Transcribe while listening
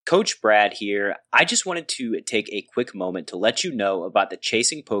Coach Brad here. I just wanted to take a quick moment to let you know about the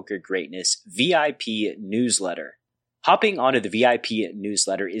Chasing Poker Greatness VIP newsletter. Hopping onto the VIP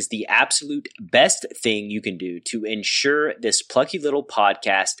newsletter is the absolute best thing you can do to ensure this plucky little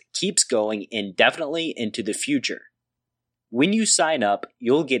podcast keeps going indefinitely into the future. When you sign up,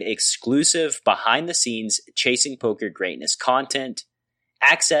 you'll get exclusive behind-the-scenes Chasing Poker Greatness content,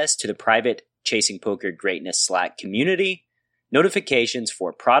 access to the private Chasing Poker Greatness Slack community, notifications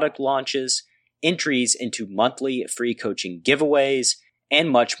for product launches, entries into monthly free coaching giveaways, and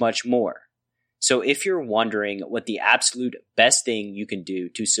much, much more. So if you're wondering what the absolute best thing you can do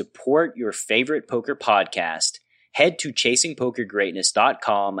to support your favorite poker podcast, head to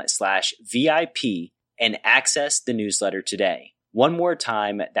chasingpokergreatness.com/VIP and access the newsletter today. One more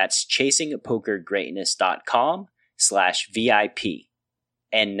time, that's chasingpokergreatness.com/VIP.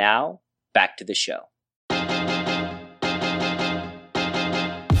 And now, back to the show.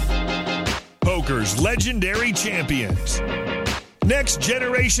 Poker's legendary champions, next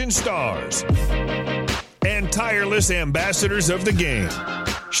generation stars, and tireless ambassadors of the game,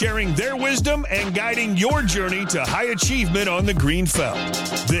 sharing their wisdom and guiding your journey to high achievement on the green felt.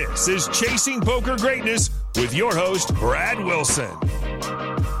 This is Chasing Poker Greatness with your host, Brad Wilson.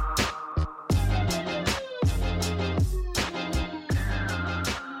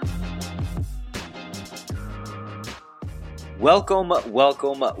 Welcome, my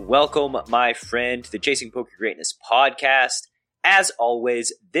friend, to the Chasing Poker Greatness podcast. As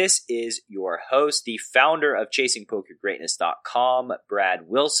always, this is your host, the founder of ChasingPokerGreatness.com, Brad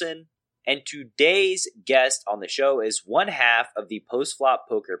Wilson. And today's guest on the show is one half of the Post-Flop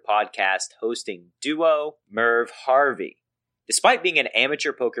Poker podcast hosting duo, Merv Harvey. Despite being an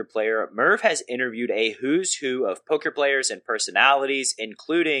amateur poker player, Merv has interviewed a who's who of poker players and personalities,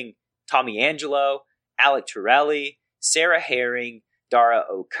 including Tommy Angelo, Alec Torelli, Sarah Herring, Dara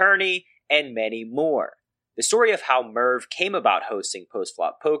O'Kearney, and many more. The story of how Merv came about hosting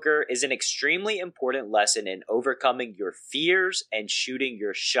Post-Flop Poker is an extremely important lesson in overcoming your fears and shooting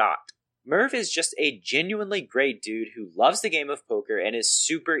your shot. Merv is just a genuinely great dude who loves the game of poker and is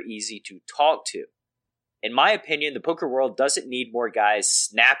super easy to talk to. In my opinion, the poker world doesn't need more guys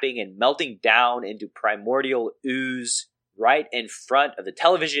snapping and melting down into primordial ooze right in front of the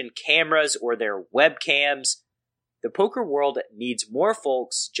television cameras or their webcams. The poker world needs more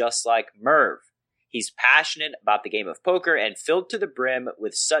folks just like Merv. He's passionate about the game of poker and filled to the brim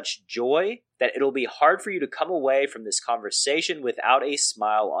with such joy that it'll be hard for you to come away from this conversation without a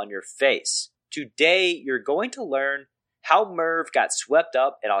smile on your face. Today, you're going to learn how Merv got swept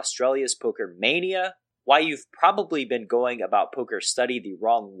up in Australia's poker mania, why you've probably been going about poker study the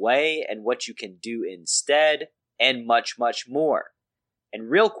wrong way and what you can do instead, and much, much more. And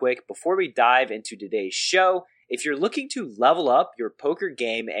real quick, before we dive into today's show, if you're looking to level up your poker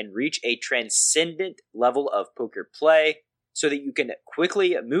game and reach a transcendent level of poker play so that you can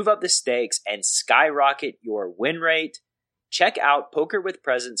quickly move up the stakes and skyrocket your win rate, check out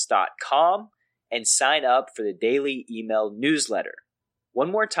pokerwithpresence.com and sign up for the daily email newsletter.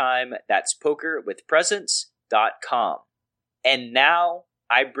 One more time, that's pokerwithpresence.com. And now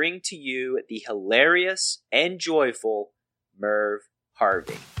I bring to you the hilarious and joyful Merv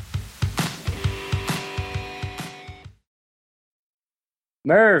Harvey.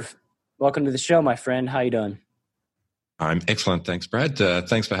 Merv, welcome to the show, my friend. How you doing? I'm excellent. Thanks, Brad.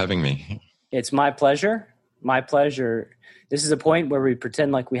 Thanks for having me. It's my pleasure. My pleasure. This is a point where we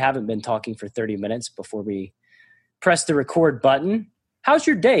pretend like we haven't been talking for 30 minutes before we press the record button. How's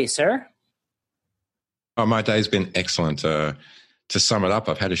your day, sir? Oh, my day's been excellent. To sum it up,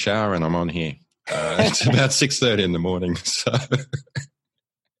 I've had a shower and I'm on here. It's about 6:30 in the morning. So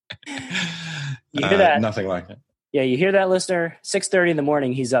you hear that? Nothing like it. Yeah, you hear that, listener? 6:30 in the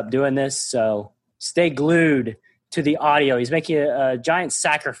morning, he's up doing this, so stay glued to the audio. He's making a giant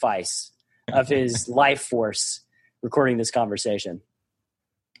sacrifice of his life force recording this conversation.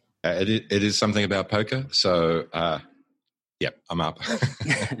 It is something about poker, so, I'm up.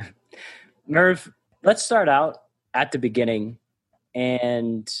 Merv, let's start out at the beginning,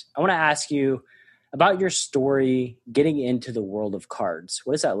 and I want to ask you about your story getting into the world of cards.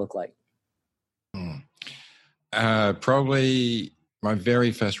 What does that look like? Probably my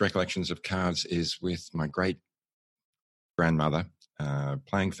very first recollections of cards is with my great grandmother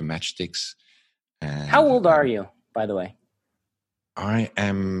playing for matchsticks. How old are you, by the way? I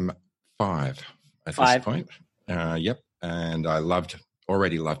am 5 at this point. Yep. And I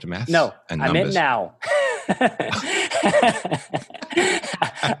already loved maths. No, and I numbers. meant now.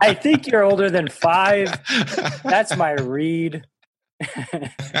 I think you're older than 5. That's my read.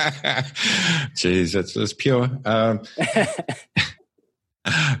 Jeez, that's pure.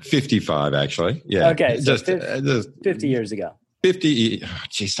 55, actually. Yeah. Okay, so just 50 years ago. 50. Oh,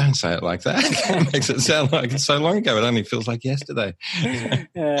 geez, don't say it like that. It makes it sound like it's so long ago. It only feels like yesterday.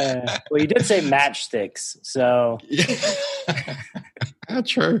 Well, you did say matchsticks, so.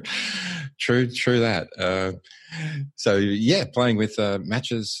 True that. So, yeah, playing with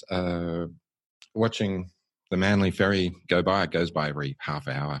matches, watching the Manly ferry go by. It goes by every half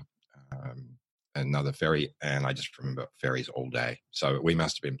hour. Another ferry, and I just remember ferries all day. So we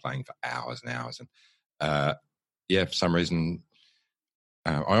must have been playing for hours and hours. And for some reason,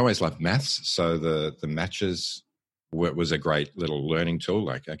 I always loved maths. So the matches was a great little learning tool.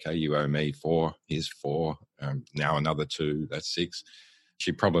 Like, okay, you owe me 4, here's 4. Now another 2, that's 6.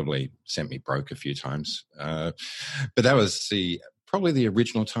 She probably sent me broke a few times. But that was probably the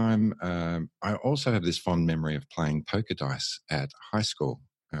original time. I also have this fond memory of playing poker dice at high school.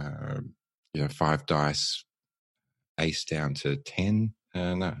 5 dice, ace down to 10.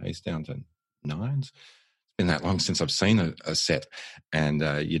 No, ace down to 9s. It's been that long since I've seen a set. And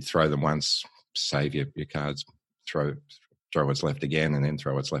you'd throw them once, save your cards, throw what's left again, and then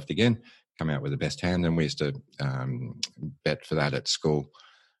throw what's left again, come out with the best hand. And we used to bet for that at school,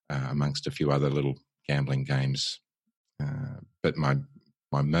 amongst a few other little gambling games. But my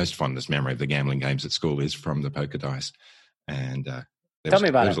most fondest memory of the gambling games at school is from the poker dice. And tell me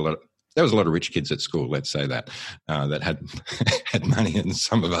about it. There was a lot of rich kids at school, let's say that had had money, and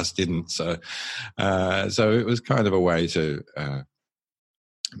some of us didn't. So it was kind of a way to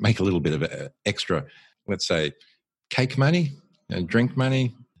make a little bit of extra, let's say, cake money and drink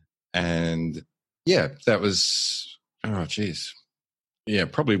money. And yeah, that was,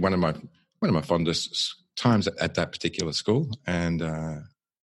 probably one of my fondest times at that particular school. And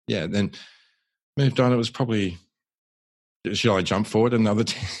then moved on. It was probably. Shall I jump forward another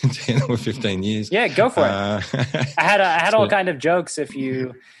 10 or 15 years? Yeah, go for it. I had all kind of jokes. If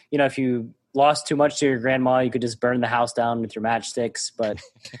you lost too much to your grandma, you could just burn the house down with your matchsticks. But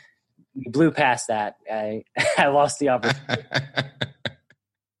you blew past that. I lost the opportunity.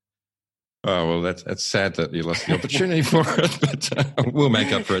 Oh, well, that's sad that you lost the opportunity for it, but we'll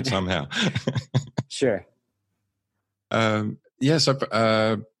make up for it somehow. Sure.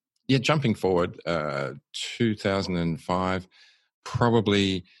 Jumping forward, 2005,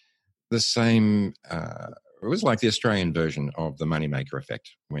 probably the same. It was like the Australian version of the Moneymaker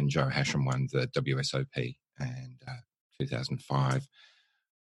Effect when Joe Hasham won the WSOP, and 2005.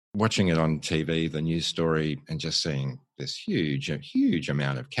 Watching it on TV, the news story, and just seeing this huge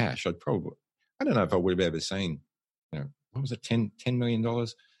amount of cash. I don't know if I would have ever seen, what was it, $10 million?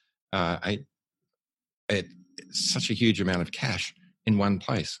 Such a huge amount of cash in one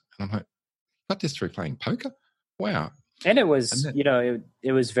place. And I'm like, got this through playing poker? Wow. And it was,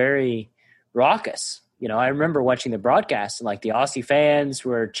 it was very raucous. I remember watching the broadcast, and like the Aussie fans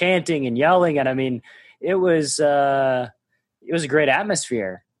were chanting and yelling. And I mean, it was a great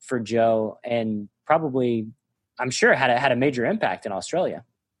atmosphere for Joe, and probably, I'm sure, had a major impact in Australia.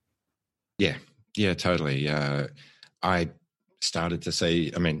 Yeah, totally. I started to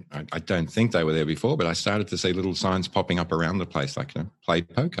see, I don't think they were there before, but I started to see little signs popping up around the place, like, play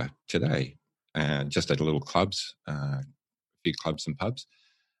poker today, just at little clubs, a few clubs and pubs.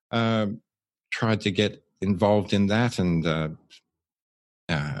 Tried to get involved in that, and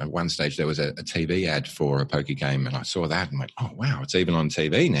at one stage there was a TV ad for a poker game, and I saw that and went, oh, wow, it's even on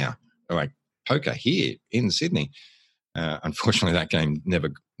TV now. Like, poker here in Sydney. Unfortunately, that game never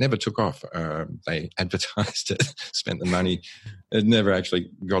took off. They advertised it, spent the money. It never actually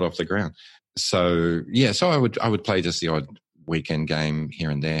got off the ground. So I would play just the odd weekend game here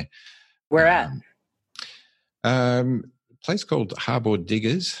and there. Where at? A place called Harbord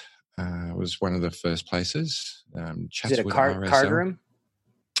Diggers was one of the first places. Is it a card room?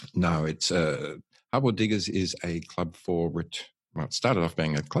 No, it's Harbord Diggers is a club for it started off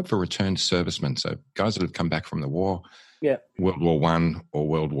being a club for returned servicemen, so guys that have come back from the war, World War I or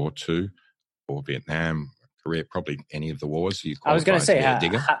World War II or Vietnam, Korea, probably any of the wars. I was going to say,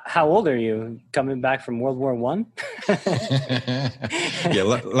 how old are you coming back from World War I? Yeah,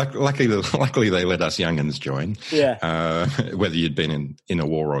 luckily they let us young'uns join. Yeah, whether you'd been in a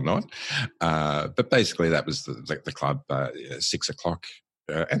war or not. But basically, that was the club. 6 o'clock,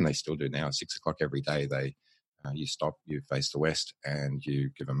 and they still do now. 6 o'clock every day. You stop, you face the west, and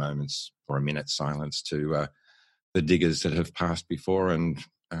you give a moment's or a minute's silence to the diggers that have passed before, and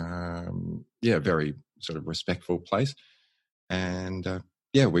very sort of respectful place. And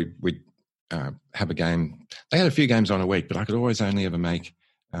we have a game. They had a few games on a week, but I could always only ever make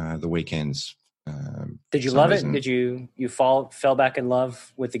the weekends. Did you love it? Did you fell back in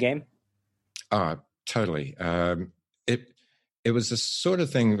love with the game? Totally. it was the sort of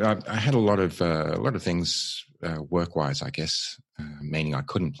thing. I had a lot of things work-wise, I guess, meaning I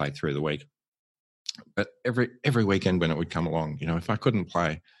couldn't play through the week. But every weekend when it would come along, if I couldn't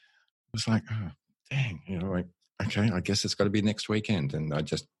play, it was like, oh, dang, like, okay, I guess it's got to be next weekend, and I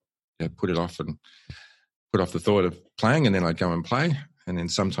just put it off and put off the thought of playing, and then I'd go and play, and then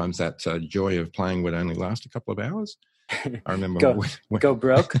sometimes that joy of playing would only last a couple of hours. I remember go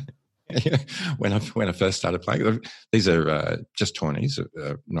broke. when I first started playing, these are just tourneys,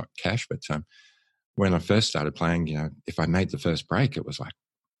 not cash. But when I first started playing, if I made the first break, it was like,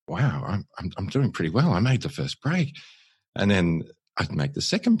 wow, I'm doing pretty well. I made the first break, and then I'd make the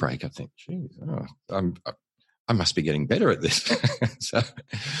second break. I think, geez, I must be getting better at this. So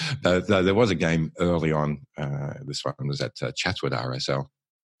there was a game early on. This one was at Chatswood RSL.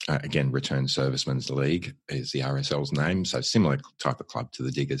 Again, Returned Servicemen's League is the RSL's name, so similar type of club to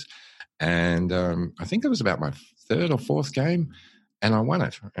the Diggers. And I think it was about my third or fourth game, and I won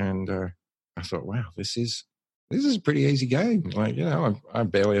it. And I thought, wow, this is a pretty easy game. Like, I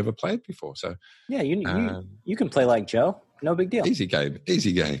barely ever played before. So yeah, you can play like Joe. No big deal. Easy game.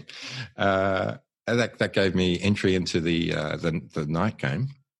 That gave me entry into the night game.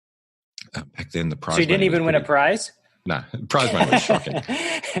 Back then, the prize. So you didn't even win a prize? No, prize money was shocking.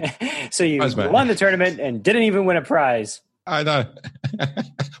 So you won the tournament and didn't even win a prize. I know.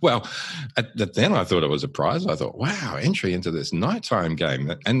 Well, then I thought it was a prize. I thought, wow, entry into this nighttime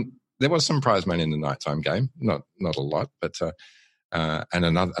game. And there was some prize money in the nighttime game, not a lot, but and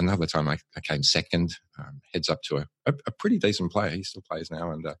another time I came second, heads up to a pretty decent player. He still plays now,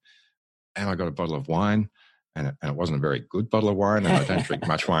 and I got a bottle of wine. And it wasn't a very good bottle of wine, and I don't drink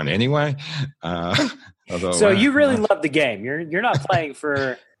much wine anyway. So you really love the game. You're not playing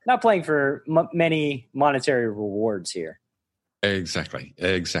for many monetary rewards here. Exactly.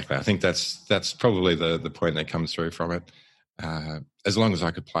 I think that's probably the point that comes through from it. As long as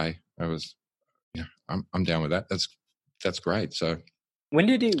I could play, I'm down with that. That's great. So when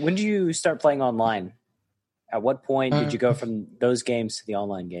did you start playing online? At what point did you go from those games to the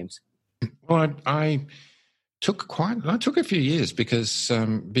online games? Well, I took a few years because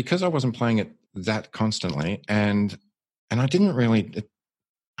I wasn't playing it that constantly, and I didn't really.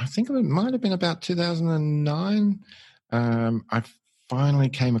 I think it might have been about 2009. I finally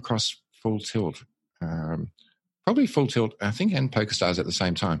came across Full Tilt, probably Full Tilt, I think, and PokerStars at the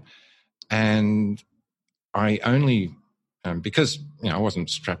same time, and I only because I wasn't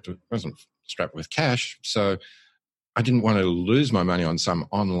strapped with cash, so I didn't want to lose my money on some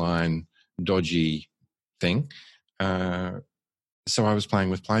online dodgy thing. So I was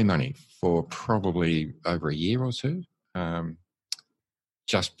playing with Play Money for probably over a year or two,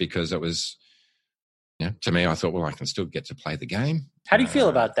 just because it was, to me, I thought, well, I can still get to play the game. How do you feel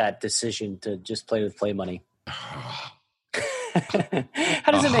about that decision to just play with Play Money? How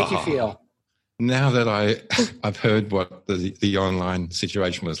does it make you feel? Now that I've heard what the online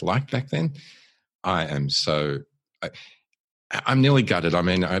situation was like back then, I am I'm nearly gutted. I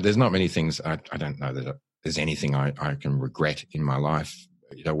mean, there's not many things. I don't know that there's anything I can regret in my life.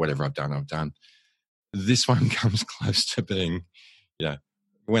 Whatever I've done, I've done. This one comes close to being,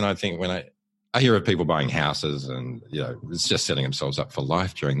 when I hear of people buying houses and, it's just setting themselves up for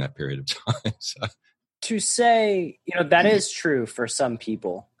life during that period of time. So. To say, that is true for some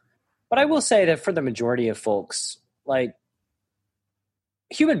people. But I will say that for the majority of folks, like,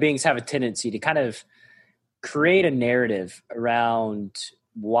 human beings have a tendency to kind of create a narrative around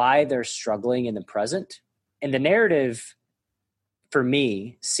why they're struggling in the present. And the narrative, for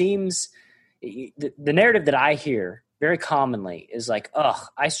me, seems the narrative that I hear very commonly is like,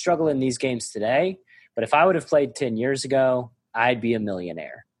 I struggle in these games today, but if I would have played 10 years ago, I'd be a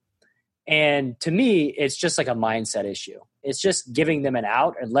millionaire. And to me, it's just like a mindset issue. It's just giving them an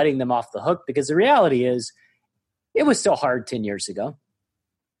out and letting them off the hook, because the reality is it was still hard 10 years ago.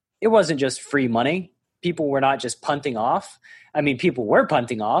 It wasn't just free money. People were not just punting off. I mean, people were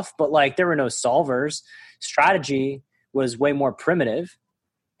punting off, but like there were no solvers. Strategy was way more primitive.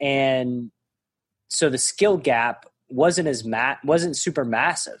 And so the skill gap wasn't super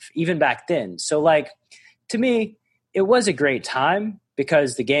massive even back then. So like, to me, it was a great time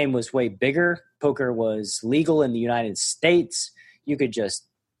because the game was way bigger. Poker was legal in the United States. You could just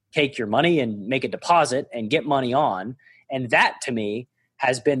take your money and make a deposit and get money on. And that to me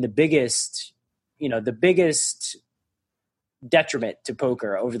has been the biggest detriment to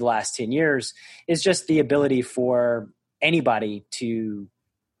poker over the last 10 years is just the ability for anybody to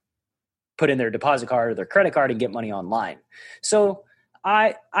put in their deposit card or their credit card and get money online. So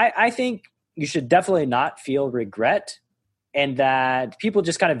I think you should definitely not feel regret, and that people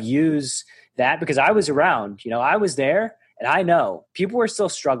just kind of use that, because I was around, I was there And I know people were still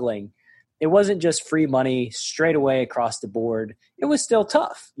struggling. It wasn't just free money straight away across the board. It was still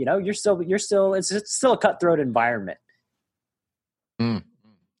tough. You're still, it's still a cutthroat environment. Mm.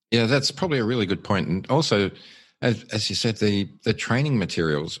 Yeah, that's probably a really good point. And also, as you said, the training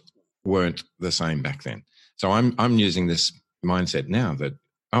materials weren't the same back then. So I'm using this mindset now that,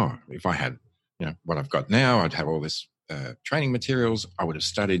 if I had, what I've got now, I'd have all this training materials. I would have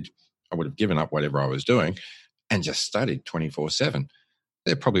studied. I would have given up whatever I was doing and just studied 24/7.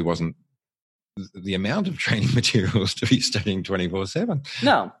 There probably wasn't the amount of training materials to be studying 24/7.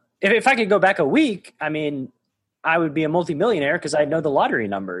 No. If I could go back a week, I mean, I would be a multimillionaire because I know the lottery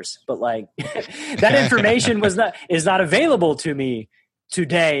numbers. But that information is not available to me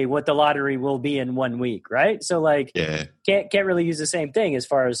today, what the lottery will be in 1 week, right? So can't really use the same thing as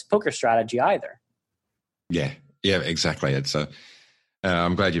far as poker strategy either. Yeah, exactly. It's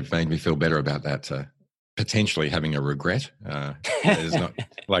I'm glad you've made me feel better about that. Potentially having a regret. There's not,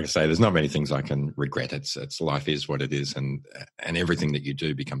 like I say, there's not many things I can regret. It's life is what it is, and everything that you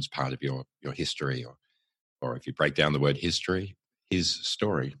do becomes part of your history, or if you break down the word history, his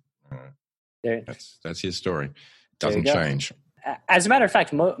story. That's his story. It doesn't change. As a matter of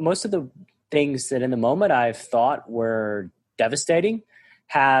fact, most of the things that in the moment I've thought were devastating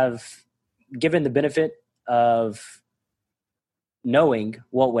have, given the benefit of knowing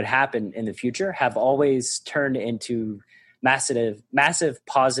what would happen in the future, have always turned into massive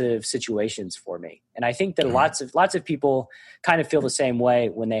positive situations for me. And I think that lots of people kind of feel the same way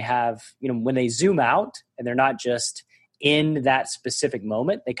when they have, when they zoom out and they're not just in that specific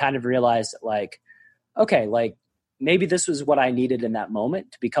moment, they kind of realize that maybe this was what I needed in that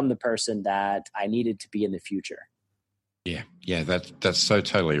moment to become the person that I needed to be in the future. Yeah, that's so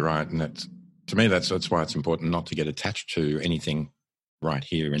totally right. And to me, that's why it's important not to get attached to anything right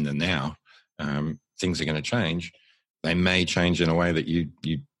here in the now. Things are going to change. They may change in a way that you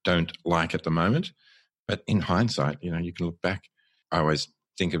don't like at the moment, but in hindsight, you can look back. I always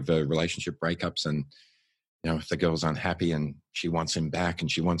think of relationship breakups, and if the girl's unhappy and she wants him back, and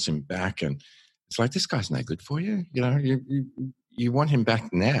it's like, this guy's no good for you. You want him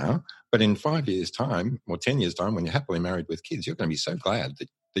back now, but in 5 years' time or 10 years' time, when you're happily married with kids, you're going to be so glad that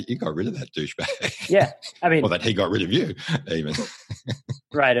you got rid of that douchebag. Yeah, I mean, or that he got rid of you, even.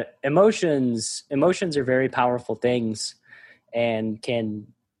 Right. Emotions are very powerful things, and can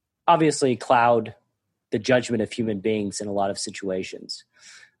obviously cloud the judgment of human beings in a lot of situations.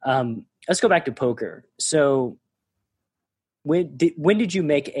 Let's go back to poker. So, when did you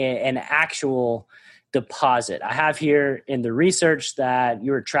make an actual deposit? I have here in the research that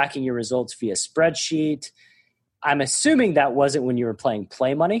you were tracking your results via spreadsheet. I'm assuming that wasn't when you were playing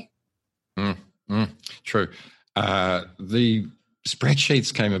Play Money. True. The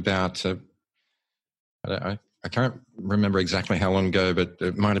spreadsheets came about, I can't remember exactly how long ago, but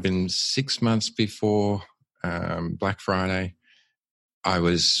it might have been 6 months before Black Friday. I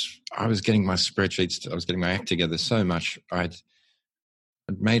was getting my spreadsheets, I was getting my act together so much. I'd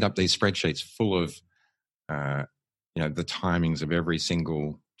made up these spreadsheets full of, the timings of every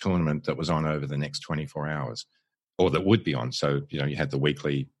single tournament that was on over the next 24 hours, or that would be on. So, you had the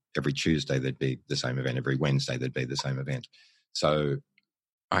weekly, every Tuesday there'd be the same event, every Wednesday there'd be the same event. So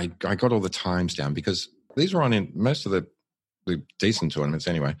I got all the times down, because these were on in most of the decent tournaments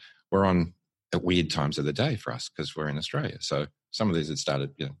anyway, were on at weird times of the day for us because we're in Australia. So some of these had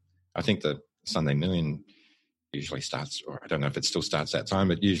started, I think the Sunday Million usually starts, or I don't know if it still starts that time,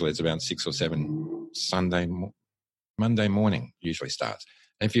 but usually it's about 6 or 7 Monday morning usually starts.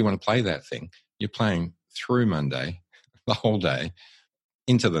 And if you want to play that thing, you're playing through Monday, the whole day,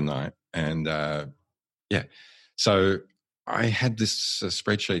 into the night. And so I had this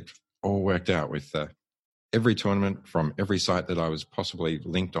spreadsheet all worked out with every tournament from every site that I was possibly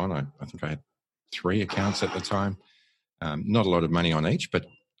linked on. I think I had 3 accounts at the time. Not a lot of money on each, but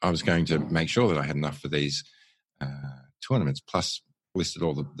I was going to make sure that I had enough for these tournaments, plus listed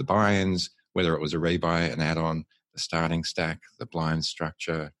all the buy-ins, whether it was a rebuy, an add-on, the starting stack, the blind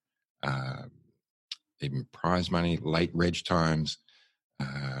structure, even prize money, late reg times.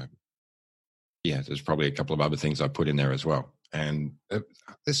 There's probably a couple of other things I put in there as well. And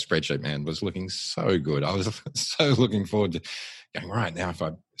this spreadsheet, man, was looking so good. I was so looking forward to going, right, now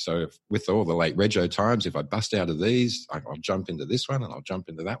if with all the late rego times, if I bust out of these, I'll jump into this one and I'll jump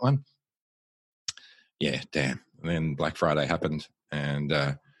into that one. Yeah, damn. And then Black Friday happened, and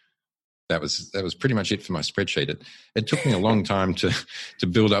that was pretty much it for my spreadsheet. It took me a long time to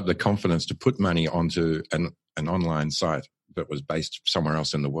build up the confidence to put money onto an online site that was based somewhere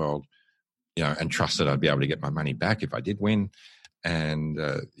else in the world, and trust that I'd be able to get my money back if I did win. And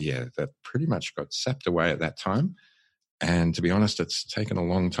that pretty much got sapped away at that time. And to be honest, it's taken a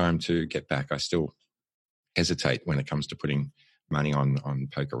long time to get back. I still hesitate when it comes to putting money on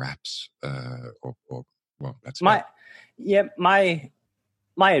poker apps well, that's my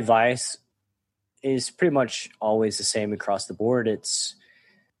advice is pretty much always the same across the board. It's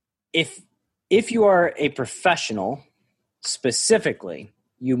if you are a professional specifically,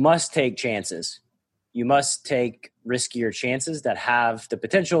 you must take chances. You must take riskier chances that have the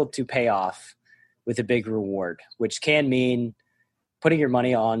potential to pay off with a big reward, which can mean putting your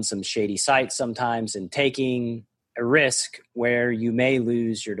money on some shady sites sometimes and taking a risk where you may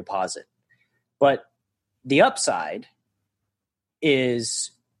lose your deposit. But the upside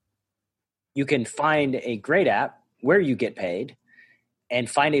is you can find a great app where you get paid and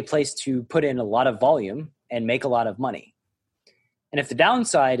find a place to put in a lot of volume and make a lot of money. And if the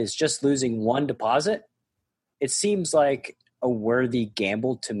downside is just losing one deposit, it seems like a worthy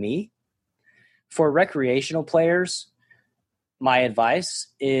gamble to me. For recreational players, my advice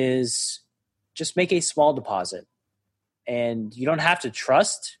is just make a small deposit. And you don't have to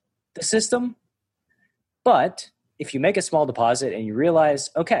trust the system, but if you make a small deposit and you realize,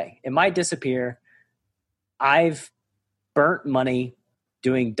 okay, it might disappear, I've burnt money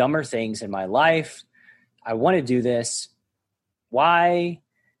doing dumber things in my life, I want to do this, why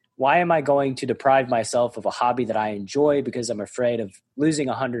am I going to deprive myself of a hobby that I enjoy because I'm afraid of losing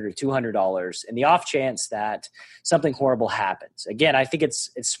 $100 or $200 in the off chance that something horrible happens? Again, I think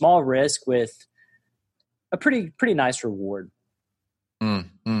it's small risk with a pretty nice reward.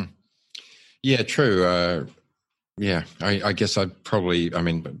 Yeah, true. I guess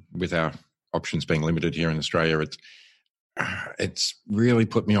with our options being limited here in Australia, it's really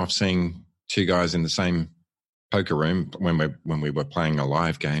put me off seeing two guys in the same poker room when we were playing a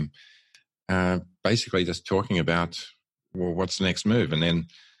live game, basically just talking about, well, what's the next move? And then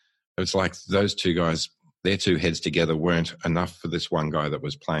it was like those two guys, their two heads together weren't enough for this one guy that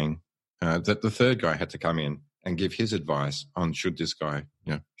was playing, that the third guy had to come in and give his advice on should this guy,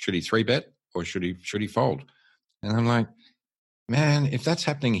 should he 3-bet or should he fold? And I'm like, man, if that's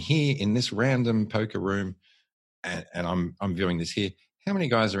happening here in this random poker room, and I'm viewing this here, how many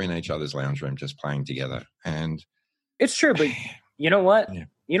guys are in each other's lounge room just playing together? And it's true, but you know what? Yeah.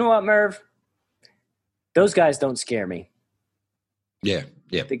 You know what, Merv? Those guys don't scare me. Yeah.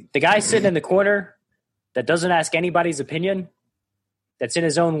 The guy sitting in the corner that doesn't ask anybody's opinion, that's in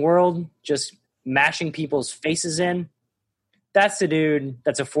his own world, just mashing people's faces in, that's the dude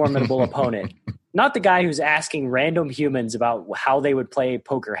that's a formidable opponent. Not the guy who's asking random humans about how they would play a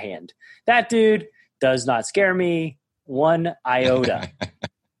poker hand. That dude does not scare me one iota.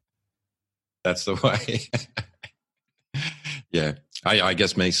 That's the way. Yeah. I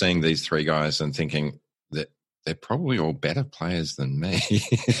guess me seeing these three guys and thinking that they're probably all better players than me.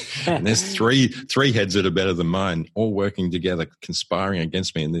 And there's three heads that are better than mine, all working together, conspiring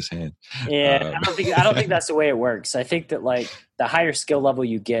against me in this hand. Yeah, I don't think that's the way it works. I think that like the higher skill level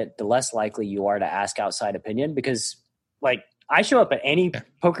you get, the less likely you are to ask outside opinion, because like I show up at any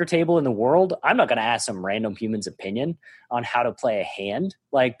poker table in the world, I'm not going to ask some random human's opinion on how to play a hand,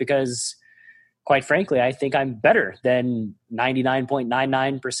 because quite frankly, I think I'm better than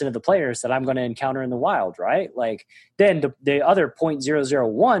 99.99% of the players that I'm going to encounter in the wild, right? Like then the other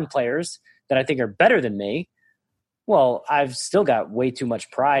 0.001 players that I think are better than me, well, I've still got way too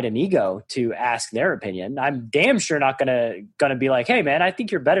much pride and ego to ask their opinion. I'm damn sure not gonna be like, hey man, I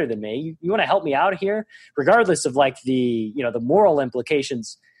think you're better than me. You want to help me out here, regardless of like the the moral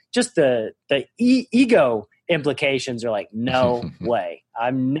implications. Just the ego implications are like, no way.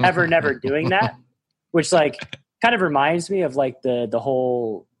 I'm never doing that. Which like kind of reminds me of like the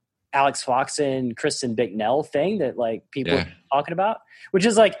whole Alex Fox and Kristen Bicknell thing that like people are talking about, which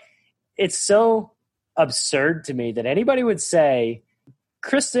is like it's so absurd to me that anybody would say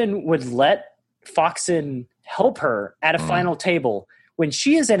Kristen would let Foxen help her at a final table when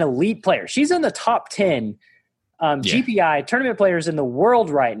she is an elite player. She's in the top 10 GPI tournament players in the world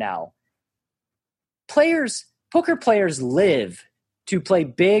right now. Poker players live to play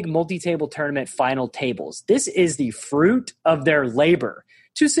big multi-table tournament final tables. This is the fruit of their labor.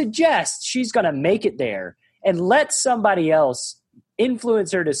 To suggest she's going to make it there and let somebody else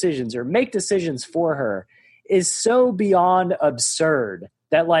influence her decisions or make decisions for her is so beyond absurd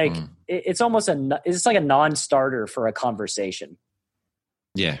that like it's like a non-starter for a conversation.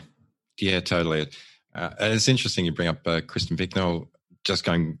 Yeah, totally. It's interesting you bring up Kristen Bicknell. Just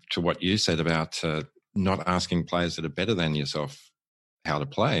going to what you said about not asking players that are better than yourself how to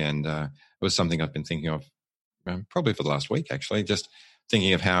play, and it was something I've been thinking of probably for the last week, actually, just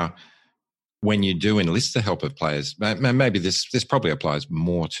thinking of how when you do enlist the help of players, maybe this probably applies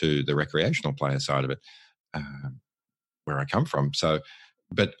more to the recreational player side of it. where I come from. So,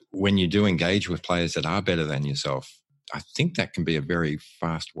 but when you do engage with players that are better than yourself, I think that can be a very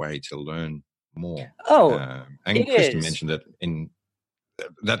fast way to learn more. Oh, and Kristen mentioned it in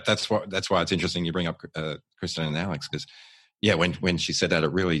that's why it's interesting you bring up Kristen and Alex, because when she said that,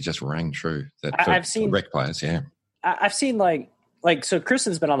 it really just rang true. That I've seen rec players. Yeah, I've seen like so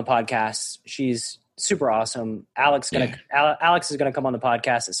Kristen's been on the podcast. She's super awesome. Alex is gonna come on the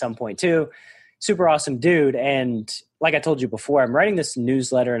podcast at some point too. Super awesome dude. And like I told you before, I'm writing this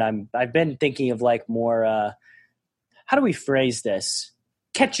newsletter, and I've been thinking of like more how do we phrase this?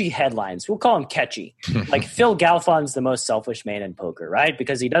 Catchy headlines. We'll call them catchy. Like Phil Galfon's the most selfish man in poker, right?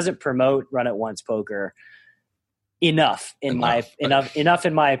 Because he doesn't promote run it once poker enough in my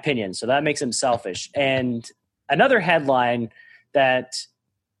opinion. So that makes him selfish. And another headline that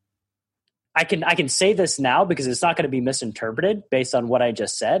I can say this now because it's not going to be misinterpreted based on what I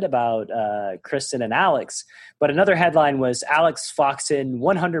just said about Kristen and Alex. But another headline was Alex Foxen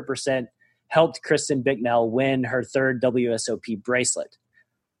 100% helped Kristen Bicknell win her third WSOP bracelet.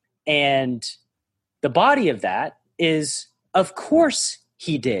 And the body of that is, of course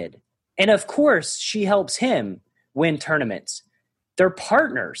he did. And of course she helps him win tournaments. They're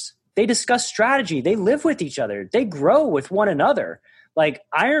partners. They discuss strategy. They live with each other. They grow with one another. Like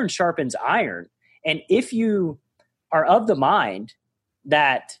iron sharpens iron. And if you are of the mind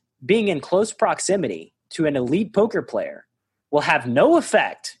that being in close proximity to an elite poker player will have no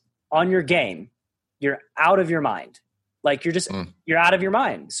effect on your game, you're out of your mind. Like you're just, you're out of your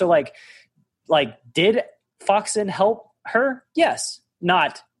mind. So like did Foxen help her? Yes.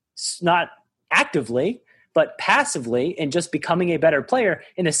 Not actively, but passively, and just becoming a better player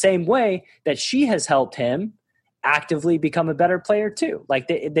in the same way that she has helped him actively become a better player too. Like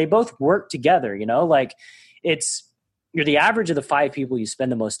they both work together, you know, like you're the average of the 5 people you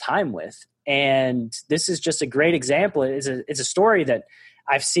spend the most time with. And this is just a great example. It's a story that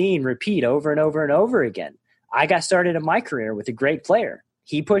I've seen repeat over and over and over again. I got started in my career with a great player.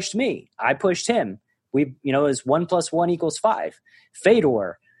 He pushed me. I pushed him. We, it was 1 + 1 = 5.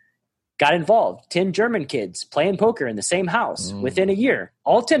 Fedor got involved. 10 German kids playing poker in the same house within a year.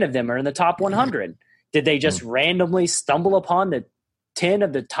 All 10 of them are in the top 100. Did they just randomly stumble upon the 10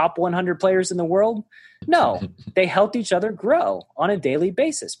 of the top 100 players in the world? No, they helped each other grow on a daily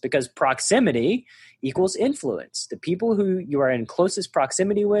basis because proximity equals influence. The people who you are in closest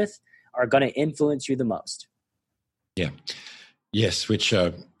proximity with are going to influence you the most. Yeah. Yes, which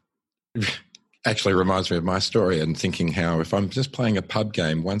actually reminds me of my story and thinking how if I'm just playing a pub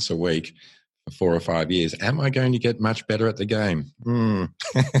game once a week for 4 or 5 years, am I going to get much better at the game?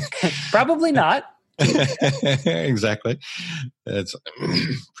 Probably not. Exactly. It's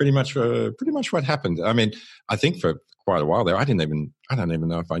pretty much what happened. I mean, I think for quite a while there, I don't even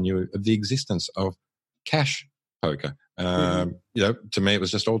know if I knew of the existence of cash poker. To me, it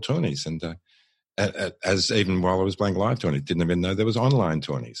was just all tourneys, and as even while I was playing live tourneys, didn't even know there was online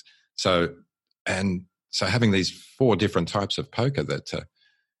tourneys. So having these 4 different types of poker that,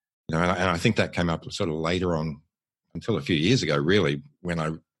 and I think that came up sort of later on, until a few years ago, really, when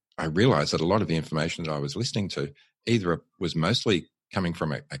I realized that a lot of the information that I was listening to either was mostly coming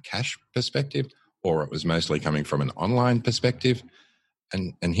from a cash perspective or it was mostly coming from an online perspective.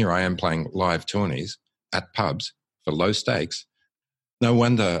 And here I am playing live tourneys at pubs for low stakes. No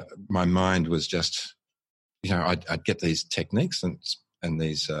wonder my mind was just, I'd get these techniques and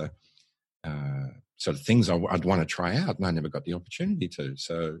these sort of things I'd want to try out, and I never got the opportunity to.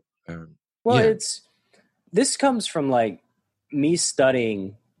 So, this comes from like me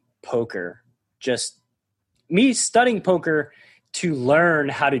studying poker, just me studying poker to learn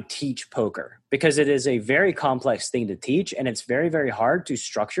how to teach poker, because it is a very complex thing to teach, and it's very, very hard to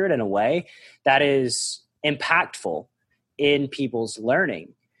structure it in a way that is impactful in people's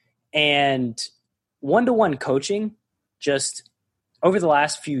learning. And one-to-one coaching, just over the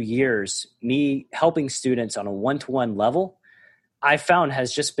last few years, me helping students on a one-to-one level, I found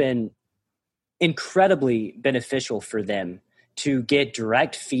has just been incredibly beneficial for them to get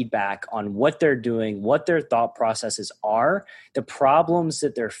direct feedback on what they're doing, what their thought processes are, the problems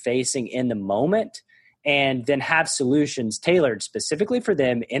that they're facing in the moment, and then have solutions tailored specifically for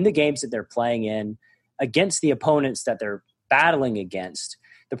them in the games that they're playing in against the opponents that they're battling against.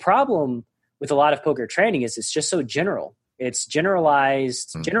 The problem with a lot of poker training is it's just so general. It's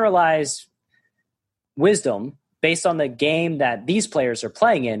generalized wisdom based on the game that these players are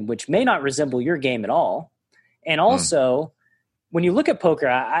playing in, which may not resemble your game at all. And also, when you look at poker,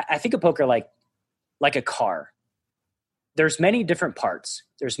 I think of poker like a car. There's many different parts.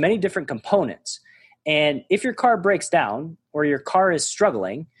 There's many different components. And if your car breaks down or your car is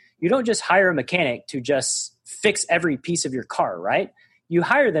struggling, you don't just hire a mechanic to just fix every piece of your car, right? You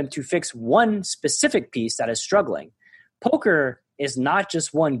hire them to fix one specific piece that is struggling. Poker is not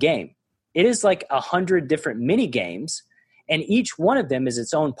just one game. It is like 100 different mini games, and each one of them is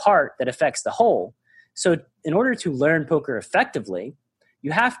its own part that affects the whole. So in order to learn poker effectively,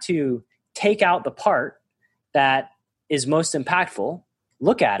 you have to take out the part that is most impactful,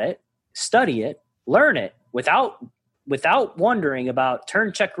 look at it, study it, learn it without wondering about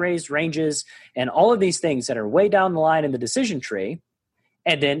turn, check, raise, ranges, and all of these things that are way down the line in the decision tree,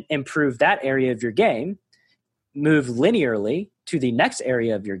 and then improve that area of your game, move linearly to the next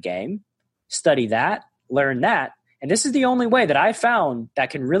area of your game, study that, learn that. And this is the only way that I found that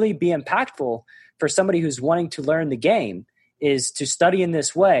can really be impactful for somebody who's wanting to learn the game, is to study in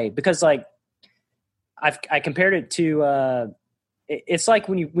this way. Because like I compared it to it's like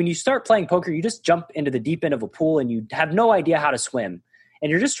when you start playing poker, you just jump into the deep end of a pool and you have no idea how to swim,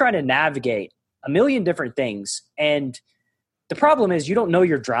 and you're just trying to navigate a million different things. And the problem is you don't know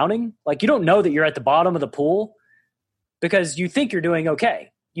you're drowning. Like, you don't know that you're at the bottom of the pool because you think you're doing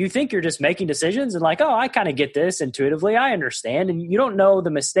okay. You think you're just making decisions and like, oh, I kind of get this intuitively. I understand. And you don't know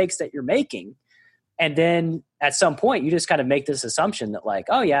the mistakes that you're making. And then at some point you just kind of make this assumption that like,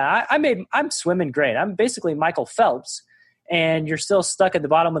 oh yeah, I'm swimming great. I'm basically Michael Phelps, and you're still stuck at the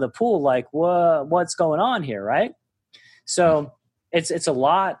bottom of the pool. Like, what's going on here? Right. So it's a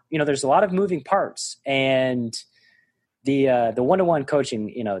lot, there's a lot of moving parts, and the one-to-one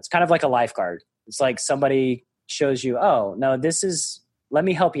coaching, it's kind of like a lifeguard. It's like somebody shows you, oh no, let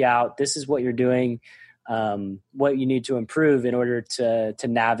me help you out. This is what you're doing, what you need to improve in order to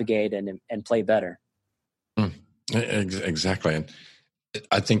navigate and play better. Exactly. And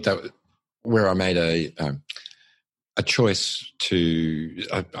I think that where I made a choice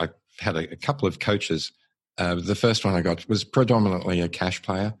I had a couple of coaches. The first one I got was predominantly a cash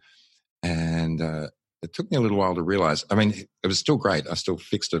player, and it took me a little while to realize. I mean, it was still great. I still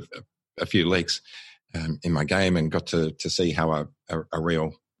fixed a few leaks in my game and got to see how a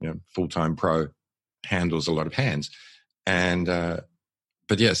real full-time pro handles a lot of hands. And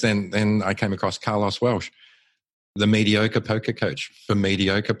but yes, then I came across Carlos Welsh, the mediocre poker coach for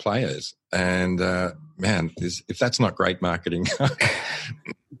mediocre players. And man, if that's not great marketing.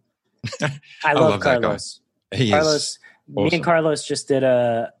 I love Carlos. Carlos, awesome. Me and Carlos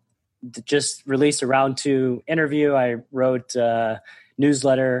just released a round 2 interview. I wrote a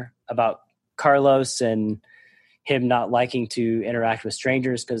newsletter about Carlos and him not liking to interact with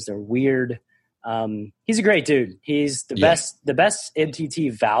strangers because they're weird. He's a great dude. He's the best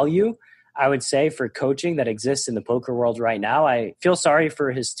MTT value, I would say, for coaching that exists in the poker world right now. I feel sorry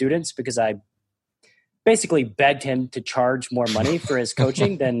for his students because I basically begged him to charge more money for his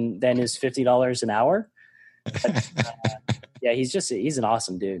coaching than his $50 an hour. But, yeah, he's an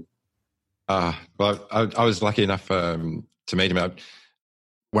awesome dude. Well, I was lucky enough to meet him.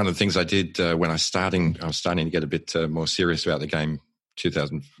 One of the things I did when I was starting to get a bit more serious about the game,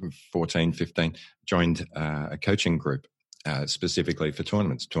 2014-15, joined a coaching group specifically for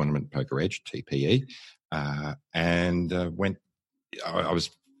tournaments, Tournament Poker Edge, TPE, and I was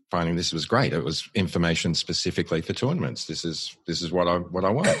finding this was great. It was information specifically for tournaments. This is what I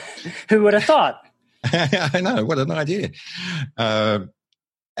want. Who would have thought? I know, what an idea.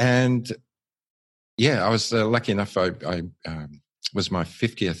 And yeah, I was lucky enough. I was my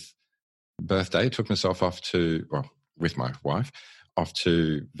 50th birthday. Took myself off with my wife, off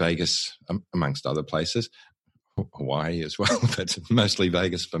to Vegas, amongst other places, Hawaii as well. That's mostly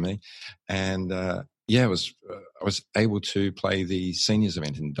Vegas for me. And I was able to play the seniors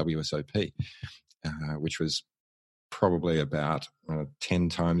event in WSOP, which was probably about 10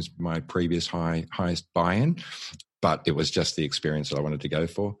 times my previous highest buy-in, but it was just the experience that I wanted to go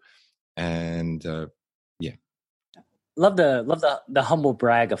for. And love the humble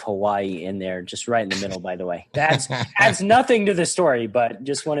brag of Hawaii in there, just right in the middle. By the way, that adds nothing to the story, but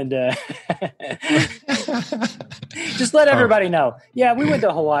just wanted to just let everybody know. Yeah, we went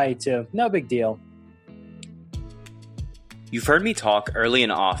to Hawaii too. No big deal. You've heard me talk early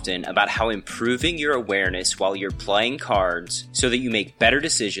and often about how improving your awareness while you're playing cards so that you make better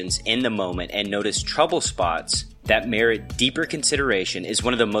decisions in the moment and notice trouble spots that merit deeper consideration is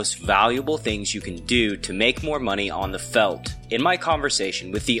one of the most valuable things you can do to make more money on the felt. In my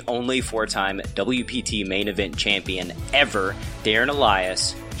conversation with the only 4-time WPT main event champion ever, Darren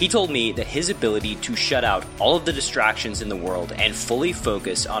Elias, he told me that his ability to shut out all of the distractions in the world and fully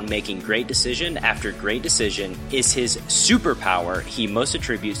focus on making great decision after great decision is his superpower he most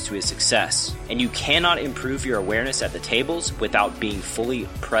attributes to his success. And you cannot improve your awareness at the tables without being fully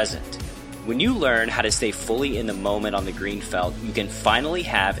present. When you learn how to stay fully in the moment on the green felt, you can finally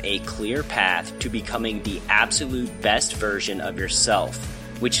have a clear path to becoming the absolute best version of yourself,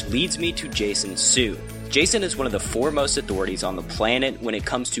 which leads me to Jason Su. Jason is one of the foremost authorities on the planet when it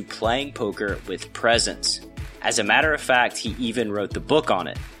comes to playing poker with presence. As a matter of fact, he even wrote the book on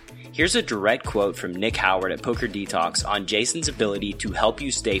it. Here's a direct quote from Nick Howard at Poker Detox on Jason's ability to help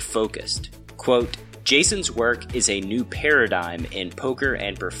you stay focused. Quote, Jason's work is a new paradigm in poker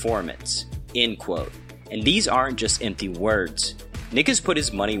and performance, end quote. And these aren't just empty words. Nick has put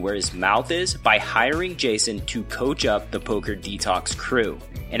his money where his mouth is by hiring Jason to coach up the Poker Detox crew.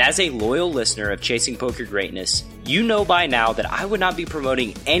 And as a loyal listener of Chasing Poker Greatness, you know by now that I would not be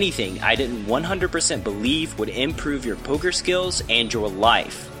promoting anything I didn't 100% believe would improve your poker skills and your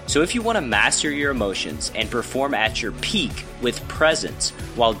life. So if you want to master your emotions and perform at your peak with presence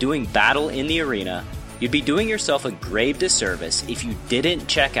while doing battle in the arena, you'd be doing yourself a grave disservice if you didn't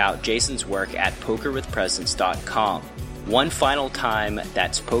check out Jason's work at pokerwithpresence.com. One final time,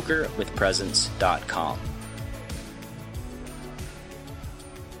 that's pokerwithpresence.com.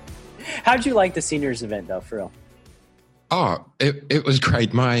 How'd you like the seniors event, though, for real? Oh, it was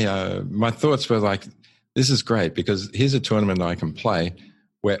great. My thoughts were like, this is great because here's a tournament I can play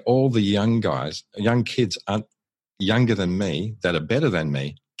where all the young kids are younger than me, that are better than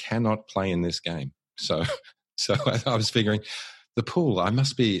me, cannot play in this game. So I was figuring, the pool, I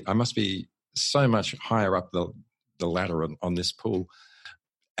must be so much higher up the ladder on this pool.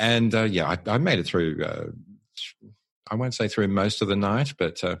 And I made it through. I won't say through most of the night,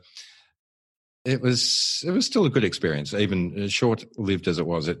 but it was still a good experience. Even short-lived as it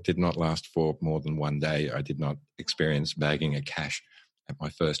was, it did not last for more than one day. I did not experience bagging a cash at my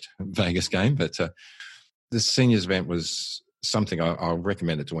first Vegas game, but the seniors event was something I'll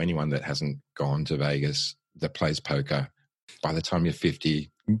recommend it to anyone that hasn't gone to Vegas, that plays poker. By the time you're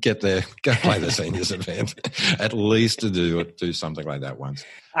 50, get there, go play the seniors event. At least to do something like that once.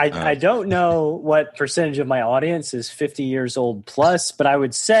 I don't know what percentage of my audience is 50 years old plus, but I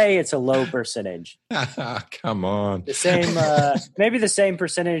would say it's a low percentage. Come on. The same, maybe the same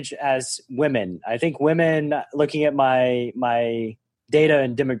percentage as women. I think women, looking at my data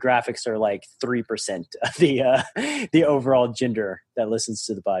and demographics, are like 3% of the overall gender that listens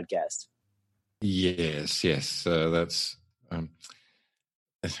to the podcast. Yes. That's a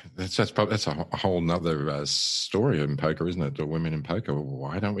whole nother story in poker, isn't it? The women in poker.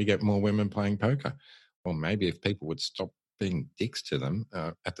 Why don't we get more women playing poker? Well, maybe if people would stop being dicks to them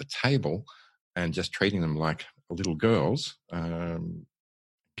at the table and just treating them like little girls,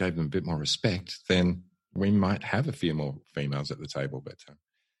 gave them a bit more respect, then we might have a few more females at the table. But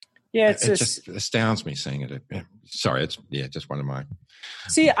it just astounds me seeing it. Sorry, it's just one of my.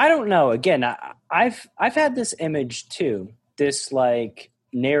 See, I don't know. Again, I've had this image too. This like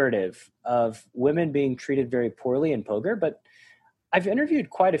narrative of women being treated very poorly in poker, but I've interviewed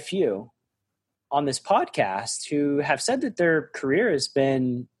quite a few on this podcast who have said that their career has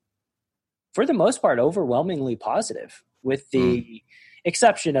been, for the most part, overwhelmingly positive, with the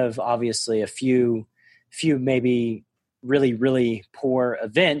exception of obviously a few maybe really, really poor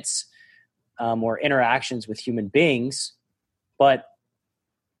events or interactions with human beings. But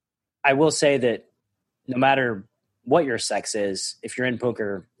I will say that no matter what your sex is, if you're in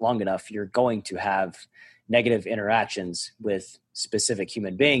poker long enough, you're going to have negative interactions with specific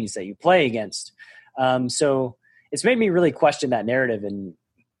human beings that you play against. So it's made me really question that narrative and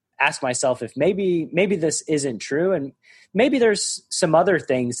ask myself if maybe this isn't true, and maybe there's some other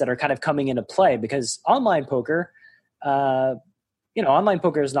things that are kind of coming into play, because online poker, online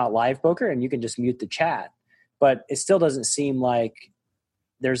poker is not live poker and you can just mute the chat, but it still doesn't seem like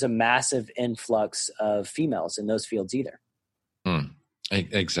there's a massive influx of females in those fields either.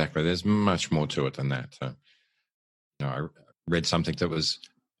 Exactly. There's much more to it than that. I read something that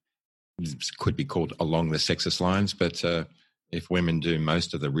could be called along the sexist lines, but if women do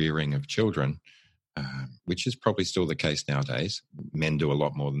most of the rearing of children, which is probably still the case nowadays, men do a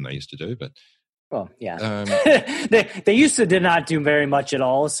lot more than they used to do, but well, yeah, they used to did not do very much at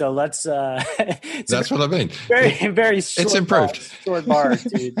all. So let's. That's what I mean. Very, very. Short it's improved. Short bar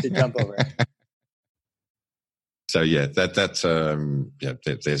to jump over. So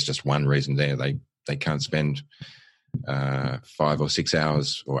there's just one reason there. They can't spend 5 or 6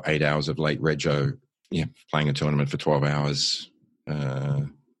 hours or 8 hours of late rego, playing a tournament for 12 hours.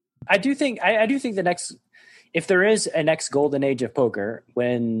 I do think the next, if there is a next golden age of poker,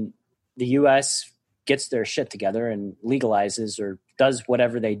 when the U.S. gets their shit together and legalizes or does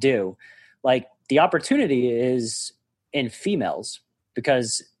whatever they do, like the opportunity is in females,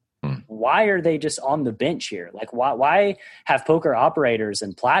 because why are they just on the bench here? Like, why have poker operators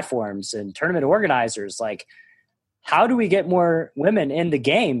and platforms and tournament organizers? Like, how do we get more women in the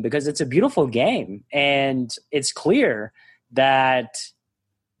game? Because it's a beautiful game, and it's clear that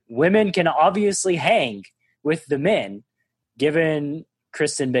women can obviously hang with the men, given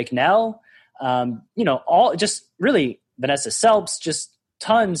Kristen Bicknell, all just really Vanessa Selps, just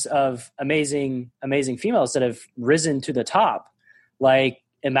tons of amazing females that have risen to the top. Like,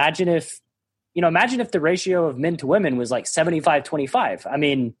 imagine if the ratio of men to women was like 75-25. I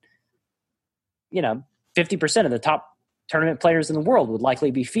mean, 50% of the top tournament players in the world would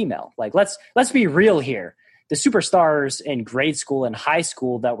likely be female. Like, let's be real here. The superstars in grade school and high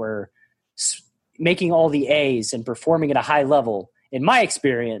school that were making all the A's and performing at a high level, in my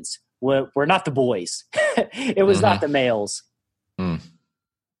experience, were not the boys. It was not the males. Mm.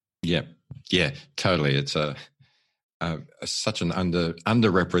 Yeah, totally. It's such an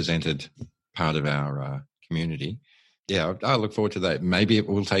underrepresented part of our community. Yeah, I look forward to that. Maybe it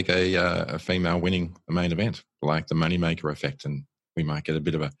will take a female winning the main event, like the Moneymaker effect, and we might get a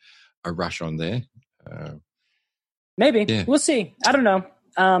bit of a rush on there. Maybe. Yeah. We'll see. I don't know.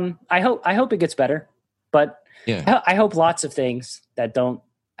 I hope it gets better, but yeah. I hope lots of things that don't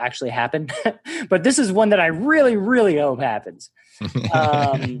actually happen. But this is one that I really, really hope happens.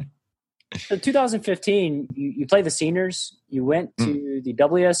 So 2015, you played the seniors. You went to the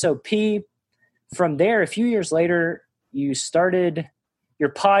WSOP. From there, a few years later, you started your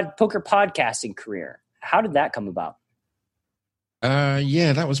poker podcasting career. How did that come about?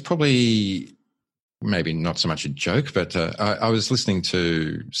 That was probably maybe not so much a joke, but I was listening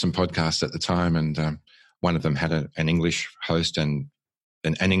to some podcasts at the time, and one of them had an English host and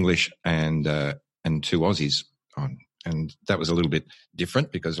an English and two Aussies on. And that was a little bit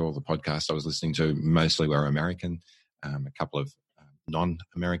different because all the podcasts I was listening to mostly were American, a couple of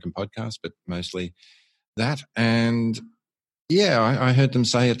non-American podcasts, but mostly that. And I heard them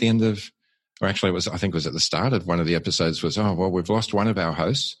say at the end of, or actually I think it was at the start of one of the episodes was, oh, well, we've lost one of our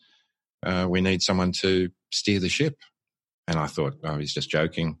hosts. We need someone to steer the ship. And I thought, oh, he's just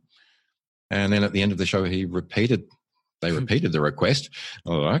joking. And then at the end of the show, they repeated the request.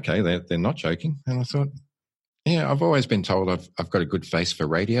 Oh, okay, they're not joking. And I thought, yeah, I've always been told I've got a good face for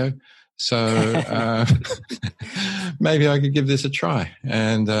radio. So maybe I could give this a try.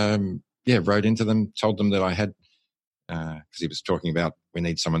 And wrote into them, told them that I had, because he was talking about we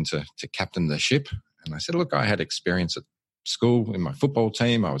need someone to captain the ship. And I said, look, I had experience at school in my football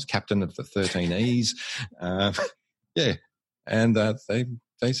team. I was captain of the 13Es. And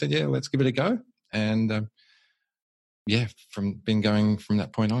they said, yeah, let's give it a go. And been going from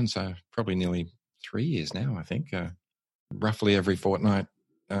that point on. So probably nearly 3 years now, I think. Roughly every fortnight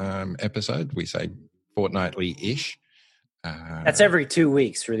episode. We say fortnightly-ish. That's every 2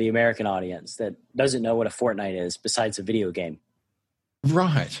 weeks for the American audience that doesn't know what a fortnight is besides a video game.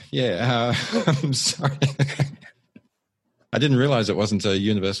 Right, yeah. I'm sorry. I didn't realize it wasn't a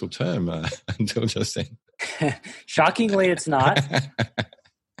universal term until just then. Shockingly, it's not.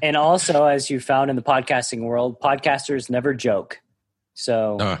 And also, as you found in the podcasting world, podcasters never joke.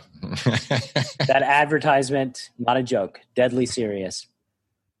 So that advertisement, not a joke, deadly serious.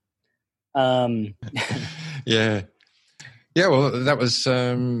 Yeah. Well, that was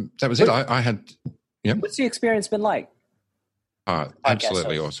it. I had. Yeah. What's the experience been like?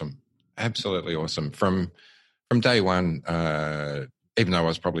 Absolutely awesome. Absolutely awesome. From day one, even though I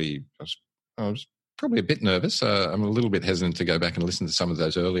was probably a bit nervous. I'm a little bit hesitant to go back and listen to some of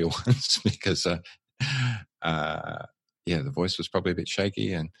those earlier ones because, the voice was probably a bit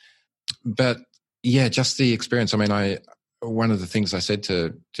shaky. But just the experience. I mean, one of the things I said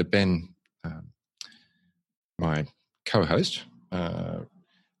to Ben, my co-host,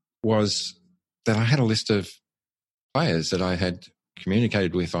 was that I had a list of players that I had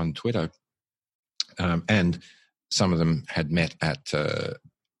communicated with on Twitter, and some of them had met at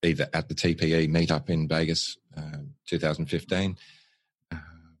either at the TPE meetup in Vegas 2015,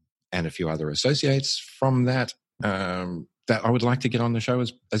 and a few other associates from that I would like to get on the show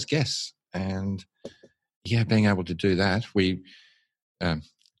as guests. And being able to do that, so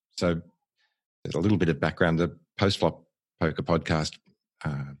there's a little bit of background. The Post-Flop Poker Podcast,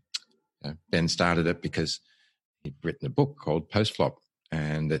 Ben started it because he'd written a book called Post-Flop,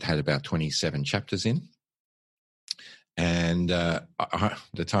 and it had about 27 chapters in. And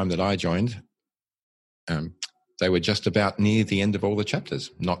the time that I joined, they were just about near the end of all the chapters,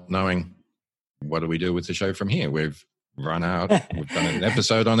 not knowing what do we do with the show from here. We've run out. We've done an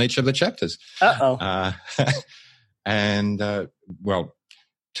episode on each of the chapters.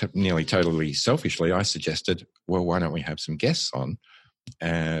 Nearly totally selfishly, I suggested, well, why don't we have some guests on?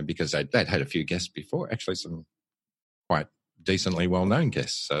 because they'd had a few guests before, actually some quite decently well-known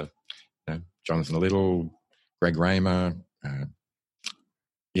guests. So, Jonathan Little, Greg Raymer, and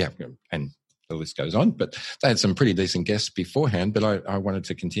the list goes on. But they had some pretty decent guests beforehand, but I wanted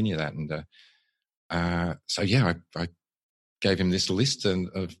to continue that. And I gave him this list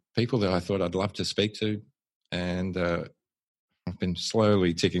of people that I thought I'd love to speak to. And I've been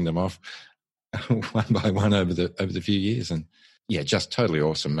slowly ticking them off one by one over the few years. And, yeah, just totally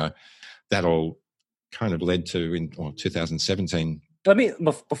awesome. That all kind of led to, in 2017.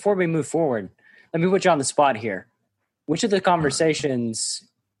 Before we move forward, let me put you on the spot here. Which of the conversations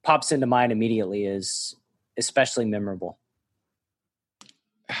pops into mind immediately is especially memorable?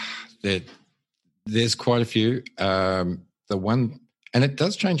 There's quite a few. The one, and it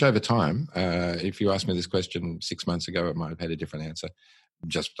does change over time. If you asked me this question 6 months ago, it might have had a different answer.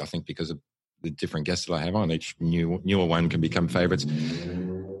 Just, I think, because of the different guests that I have on, each newer one can become favourites.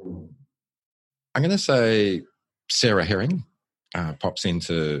 I'm going to say Sarah Herring pops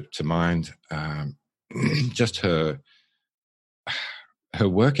into mind. Just her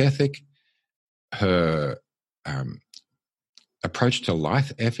work ethic, her approach to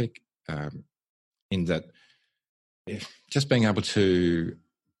life ethic, in that just being able to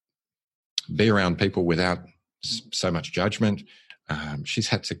be around people without so much judgment. She's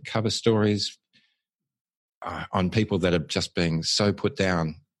had to cover stories on people that are just being so put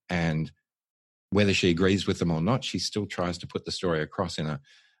down, and whether she agrees with them or not, she still tries to put the story across in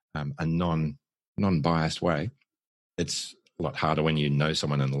a non-biased way. It's a lot harder when you know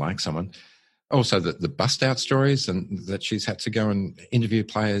someone and like someone. Also, the bust-out stories, and that she's had to go and interview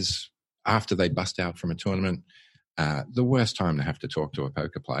players after they bust out from a tournament. The worst time to have to talk to a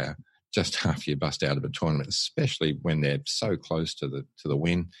poker player just after you bust out of a tournament, especially when they're so close to the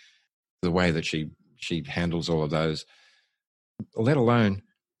win. The way that she handles all of those, let alone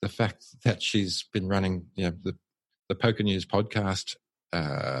the fact that she's been running, the Poker News podcast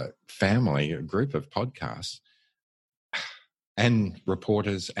family, a group of podcasts and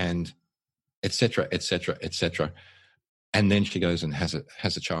reporters and et cetera, et cetera, et cetera. And then she goes and has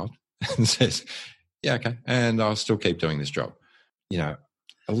a child and says, yeah, okay, and I'll still keep doing this job. A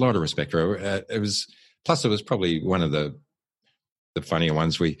lot of respect for her. It was probably one of the funnier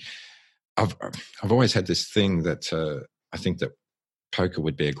ones. I've always had this thing that I think that poker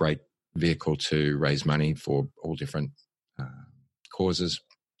would be a great vehicle to raise money for all different causes,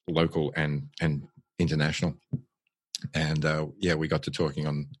 local and international. And we got to talking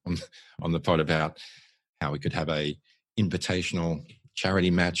on the pod about how we could have a invitational charity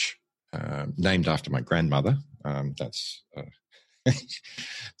match named after my grandmother. That's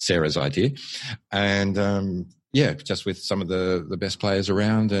Sarah's idea. And just with some of the best players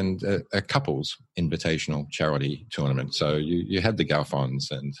around, and a couples invitational charity tournament. So you had the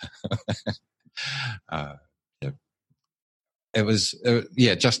Galfons, and it was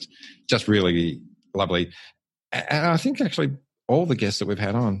just really lovely. And I think actually all the guests that we've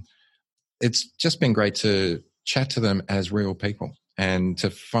had on, it's just been great to chat to them as real people, and to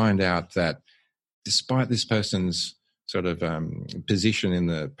find out that despite this person's sort of position in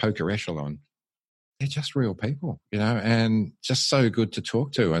the poker echelon, they're just real people, and just so good to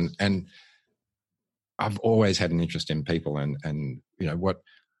talk to. And I've always had an interest in people, and what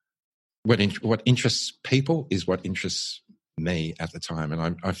interests people is what interests me at the time.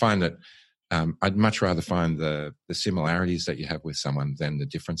 And I find that I'd much rather find the similarities that you have with someone than the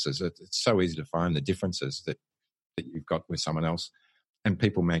differences. It's so easy to find the differences that you've got with someone else, and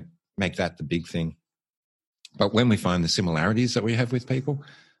people make that the big thing. But when we find the similarities that we have with people,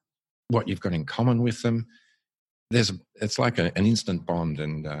 what you've got in common with them, it's like an instant bond.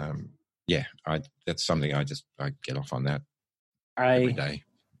 And that's something I get off on that every day.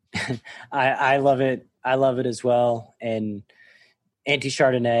 I love it. I love it as well. And Auntie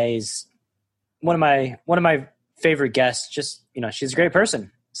Chardonnay is one of my favorite guests. Just, she's a great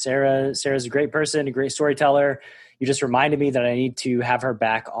person. Sarah's a great person, a great storyteller. You just reminded me that I need to have her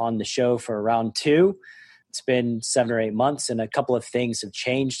back on the show for round 2. It's been 7 or 8 months, and a couple of things have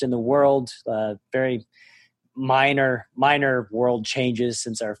changed in the world. Very minor world changes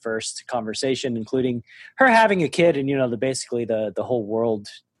since our first conversation, including her having a kid, and basically the whole world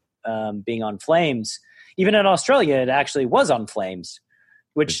being on flames. Even in Australia, it actually was on flames,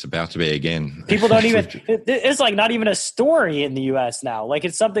 which it's about to be again. People don't even. It's like not even a story in the U.S. now. Like,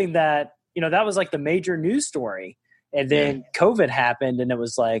 it's something that that was like the major news story, and then COVID happened, and it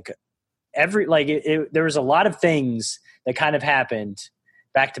was like. There was a lot of things that kind of happened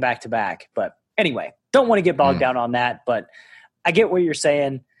back to back to back. But anyway, don't want to get bogged down on that. But I get what you're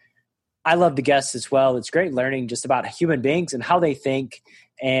saying. I love the guests as well. It's great learning just about human beings and how they think.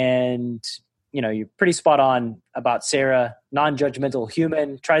 And, you know, you're pretty spot on about Sarah, non-judgmental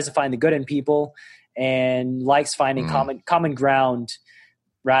human, tries to find the good in people and likes finding common ground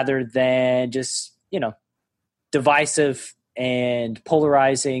rather than just, you know, divisive and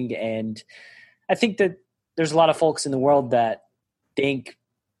polarizing. And I think that there's a lot of folks in the world that think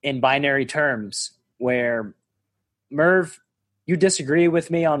in binary terms where, Merv, you disagree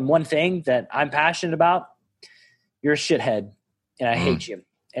with me on one thing that I'm passionate about, you're a shithead and I hate you.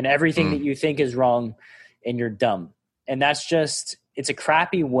 And everything that you think is wrong and you're dumb. And that's just, it's a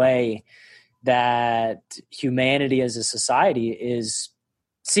crappy way that humanity as a society is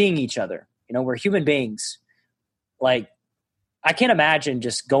seeing each other. You know, we're human beings. Like, I can't imagine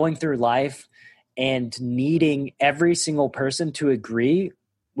just going through life and needing every single person to agree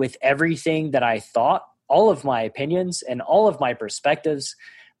with everything that I thought, all of my opinions and all of my perspectives.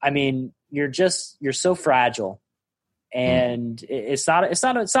 I mean, you're so fragile, and it's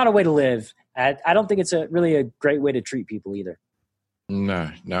not a way to live. I don't think it's really a great way to treat people either.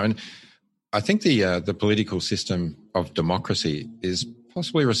 No. And I think the political system of democracy is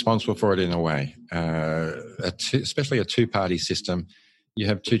possibly responsible for it in a way, especially a two-party system. You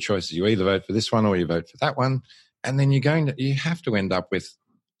have two choices. You either vote for this one or you vote for that one. And then you have to end up with,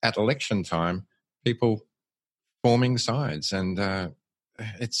 at election time, people forming sides. And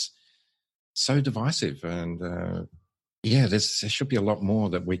it's so divisive. And there should be a lot more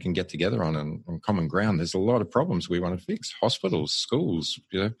that we can get together on common ground. There's a lot of problems we want to fix. Hospitals, schools,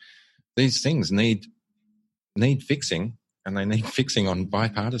 these things need fixing. And they need fixing on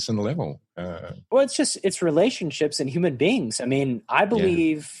bipartisan level. Well, it's relationships and human beings. I mean, I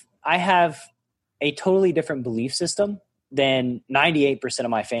believe I have a totally different belief system than 98% of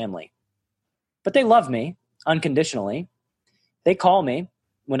my family. But they love me unconditionally. They call me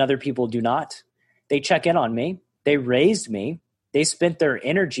when other people do not. They check in on me. They raised me. They spent their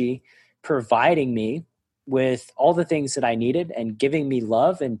energy providing me with all the things that I needed and giving me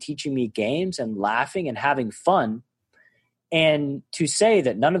love and teaching me games and laughing and having fun. And to say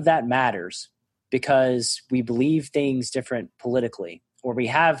that none of that matters because we believe things different politically or we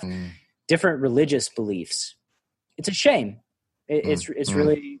have different religious beliefs, it's a shame. It's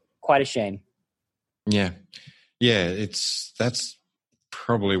really quite a shame. Yeah. That's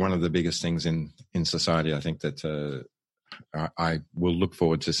probably one of the biggest things in society. I think that I will look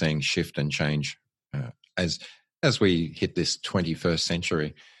forward to seeing shift and change as we hit this 21st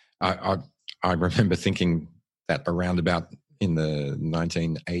century. I remember thinking that around about in the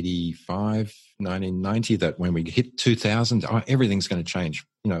 1985, 1990, that when we hit 2000, everything's going to change.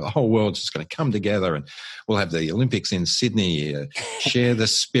 You know, the whole world's just going to come together and we'll have the Olympics in Sydney, share the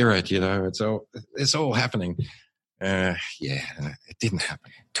spirit, you know, it's all happening. It didn't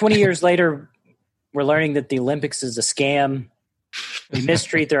happen. 20 years later, we're learning that the Olympics is a scam. They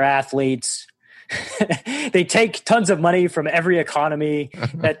mistreat their athletes. They take tons of money from every economy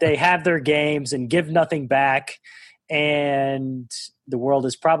that they have their games and give nothing back. And the world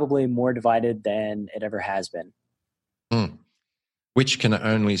is probably more divided than it ever has been. Which can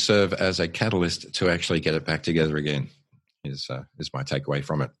only serve as a catalyst to actually get it back together again, is my takeaway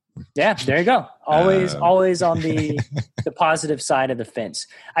from it. Yeah, there you go. Always on the positive side of the fence.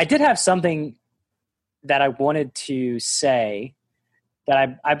 I did have something that I wanted to say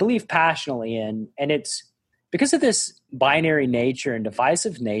that I believe passionately in, and it's because of this binary nature and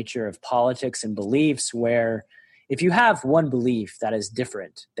divisive nature of politics and beliefs, where if you have one belief that is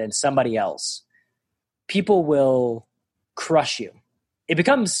different than somebody else, people will crush you. It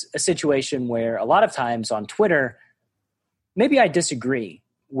becomes a situation where a lot of times on Twitter, maybe I disagree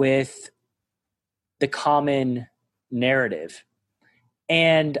with the common narrative.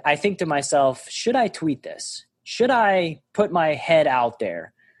 And I think to myself, should I tweet this? Should I put my head out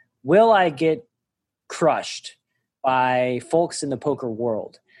there? Will I get crushed by folks in the poker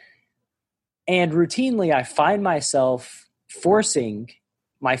world? And routinely, I find myself forcing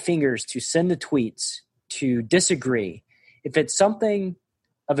my fingers to send the tweets to disagree. If it's something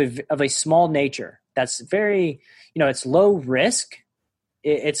of a small nature, that's very, it's low risk.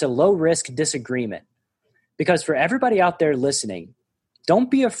 It's a low risk disagreement. Because for everybody out there listening, don't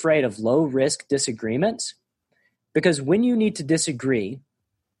be afraid of low risk disagreements. Because when you need to disagree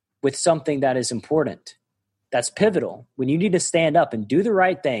with something that is important, that's pivotal, when you need to stand up and do the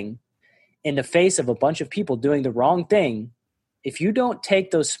right thing in the face of a bunch of people doing the wrong thing, if you don't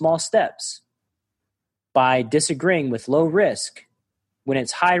take those small steps by disagreeing with low risk, when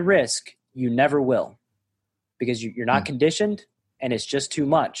it's high risk, you never will, because you're not conditioned and it's just too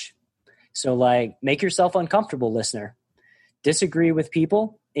much. So make yourself uncomfortable, listener. Disagree with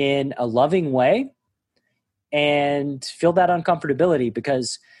people in a loving way and feel that uncomfortability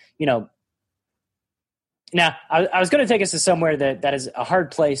because, now I was going to take us to somewhere that is a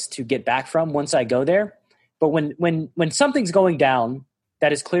hard place to get back from once I go there. But when something's going down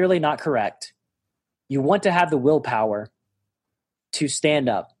that is clearly not correct, you want to have the willpower to stand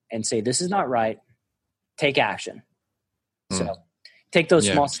up and say, this is not right. Take action. So take those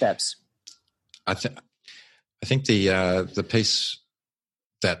small steps. I think the piece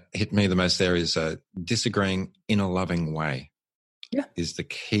that hit me the most there is disagreeing in a loving way. Yeah, is the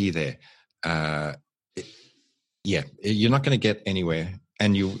key there. You're not going to get anywhere.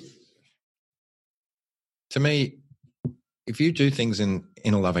 And to me, if you do things in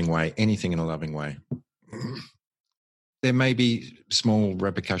a loving way, anything in a loving way, there may be small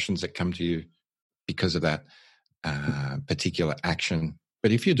repercussions that come to you because of that particular action.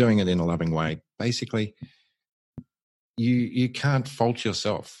 But if you're doing it in a loving way, basically, you can't fault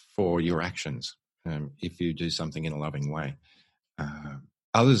yourself for your actions if you do something in a loving way.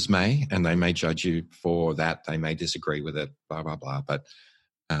 Others may, and they may judge you for that. They may disagree with it, blah, blah, blah. But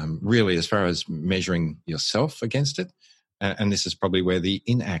really, as far as measuring yourself against it, and this is probably where the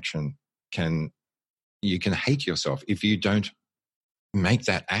inaction you can hate yourself if you don't make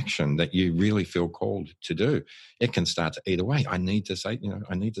that action that you really feel called to do. It can start to eat away. I need to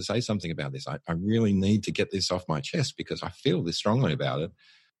say something about this. I really need to get this off my chest because I feel this strongly about it.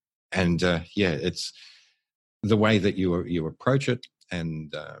 And it's the way that you approach it.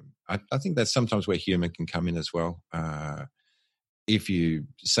 And I think that's sometimes where humor can come in as well. If you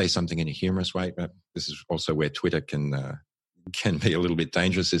say something in a humorous way, but this is also where Twitter can be a little bit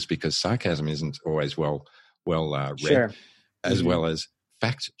dangerous, is because sarcasm isn't always well read. Sure. As well as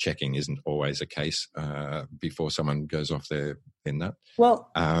fact checking isn't always a case before someone goes off their nut.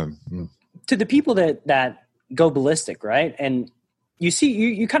 Well, to the people that go ballistic, right? And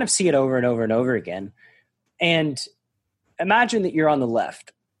you kind of see it over and over and over again. And imagine that you're on the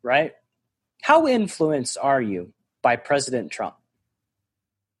left, right? How influenced are you by President Trump?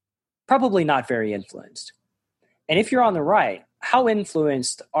 Probably not very influenced. And if you're on the right, how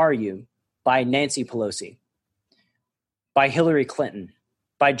influenced are you by Nancy Pelosi, by Hillary Clinton,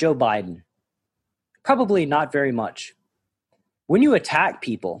 by Joe Biden? Probably not very much. When you attack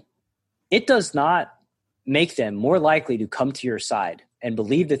people, it does not make them more likely to come to your side and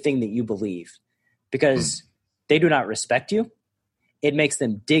believe the thing that you believe because they do not respect you. It makes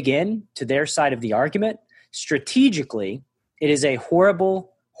them dig in to their side of the argument. Strategically, it is a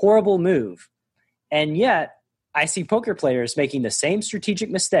horrible, horrible move. And yet, I see poker players making the same strategic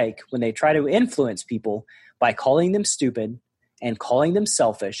mistake when they try to influence people by calling them stupid and calling them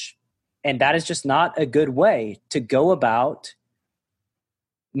selfish. And that is just not a good way to go about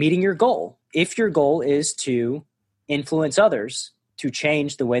meeting your goal. If your goal is to influence others to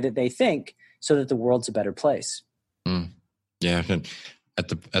change the way that they think so that the world's a better place. Yeah, and at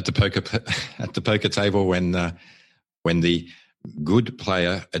the poker table when the good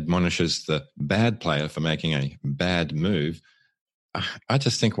player admonishes the bad player for making a bad move, I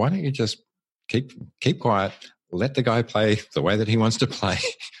just think, why don't you just keep quiet, let the guy play the way that he wants to play.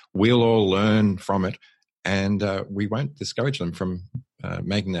 We'll all learn from it, and we won't discourage them from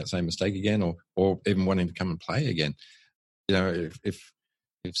making that same mistake again, or even wanting to come and play again. If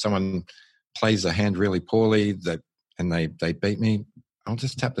someone plays a hand really poorly and they beat me, I'll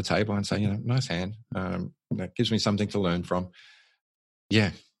just tap the table and say, nice hand. That gives me something to learn from.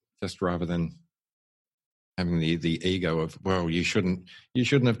 Yeah, just rather than having the ego of, well, you shouldn't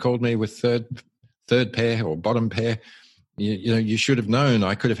have called me with third pair or bottom pair. You should have known.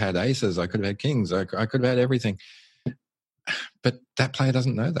 I could have had aces. I could have had kings. I could have had everything. But that player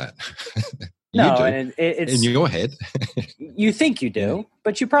doesn't know that. No, do, and it's in your head. You think you do,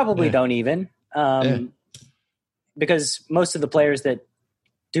 but you probably don't even. Because most of the players that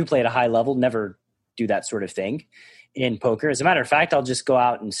do play at a high level never do that sort of thing in poker. As a matter of fact, I'll just go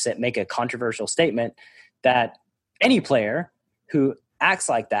out and make a controversial statement that any player who acts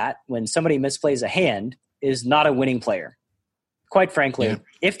like that when somebody misplays a hand is not a winning player. Quite frankly,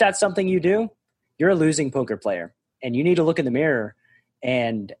 if that's something you do, you're a losing poker player, and you need to look in the mirror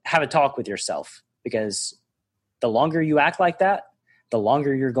and have a talk with yourself, because the longer you act like that, the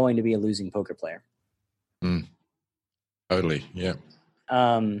longer you're going to be a losing poker player. Totally. Yeah.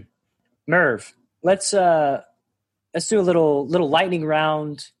 Merv, let's do a little lightning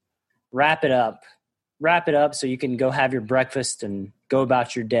round. Wrap it up so you can go have your breakfast and go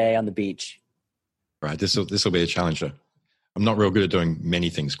about your day on the beach. Right. This will be a challenge. I'm not real good at doing many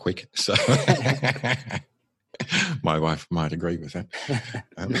things quick, so my wife might agree with that.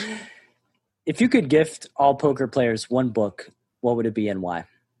 If you could gift all poker players one book, what would it be and why?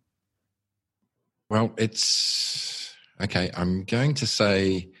 Well, it's okay. I'm going to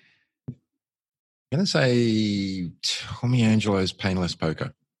say Tommy Angelo's Painless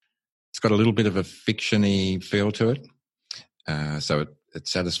Poker. It's got a little bit of a fiction-y feel to it. So it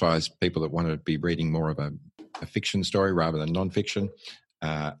satisfies people that want to be reading more of a fiction story rather than non-fiction.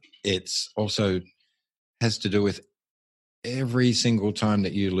 It's also has to do with every single time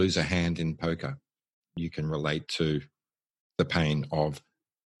that you lose a hand in poker, you can relate to the pain of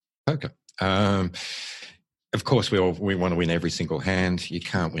poker. Of course, we want to win every single hand. You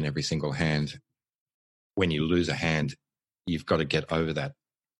can't win every single hand. When you lose a hand, you've got to get over that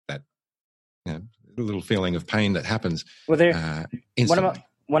little feeling of pain that happens. Well,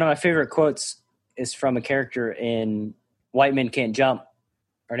 one of my favorite quotes is from a character in White Men Can't Jump.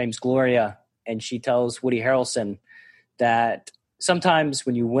 Her name's Gloria, and she tells Woody Harrelson that sometimes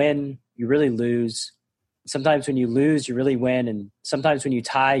when you win, you really lose. Sometimes when you lose, you really win. And sometimes when you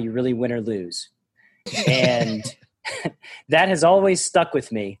tie, you really win or lose. And that has always stuck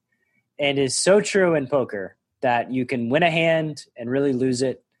with me and is so true in poker that you can win a hand and really lose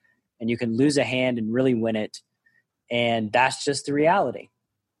it. And you can lose a hand and really win it. And that's just the reality.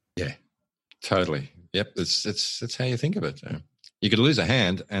 Yeah, totally. Yep. That's how you think of it. You could lose a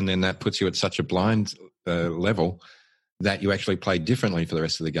hand and then that puts you at such a blind level that you actually play differently for the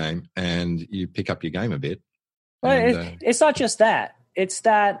rest of the game and you pick up your game a bit. Well, it's not just that. It's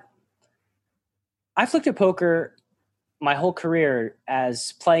that I've looked at poker my whole career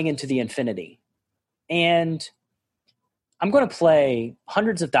as playing into the infinity. And I'm going to play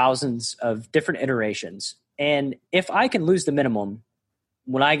hundreds of thousands of different iterations. And if I can lose the minimum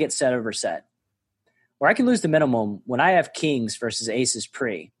when I get set over set, or I can lose the minimum when I have kings versus aces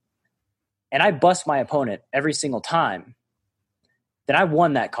pre, and I bust my opponent every single time, then I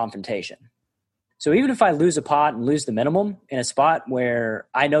won that confrontation. So even if I lose a pot and lose the minimum in a spot where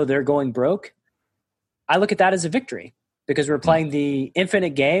I know they're going broke, I look at that as a victory because we're playing the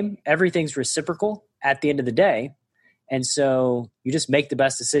infinite game. Everything's reciprocal at the end of the day. And so you just make the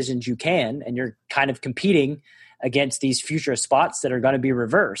best decisions you can, and you're kind of competing against these future spots that are going to be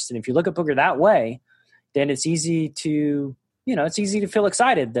reversed. And if you look at poker that way, then it's easy to feel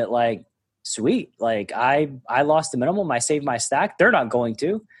excited that like, sweet, like I lost the minimum, I saved my stack. They're not going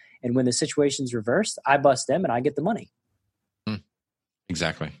to. And when the situation's reversed, I bust them and I get the money.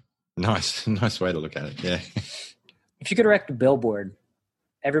 Exactly. Nice way to look at it. Yeah. If you could erect a billboard,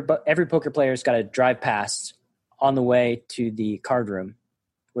 every poker player's got to drive past on the way to the card room,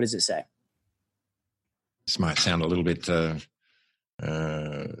 what does it say? This might sound a little bit, not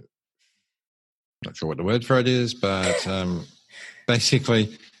sure what the word for it is, but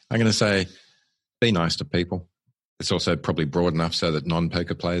basically I'm going to say, be nice to people. It's also probably broad enough so that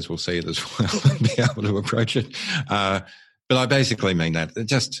non-poker players will see it as well and be able to approach it. But I basically mean that.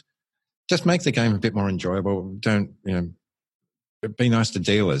 Just make the game a bit more enjoyable. Don't, be nice to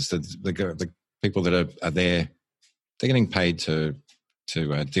dealers, the people that are there. They're getting paid to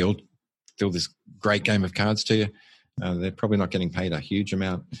deal this great game of cards to you. They're probably not getting paid a huge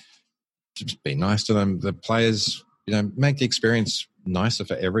amount. Just be nice to them. The players, make the experience nicer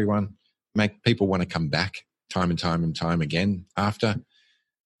for everyone. Make people want to come back time and time again after,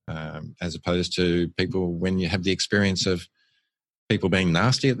 as opposed to people when you have the experience of people being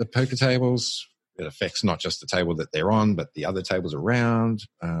nasty at the poker tables. It affects not just the table that they're on, but the other tables around.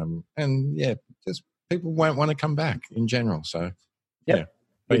 Just people won't want to come back in general. So, be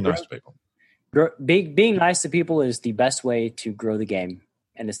nice to people. Being nice to people is the best way to grow the game,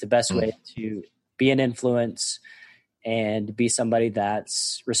 and it's the best way to be an influence and be somebody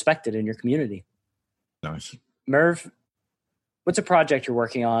that's respected in your community. Nice. Merv, what's a project you're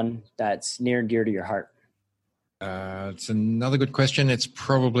working on that's near and dear to your heart? It's another good question. It's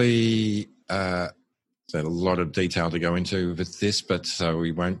probably there's a lot of detail to go into with this, but so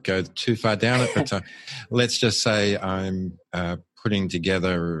we won't go too far down it. But let's just say I'm putting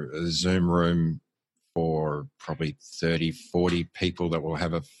together a Zoom room for probably 30, 40 people that will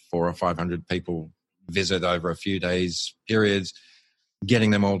have a 400 or 500 people visit over a few days periods,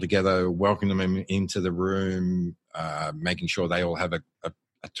 getting them all together, welcoming them into the room, making sure they all have a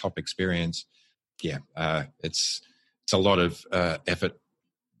top experience. Yeah, it's a lot of effort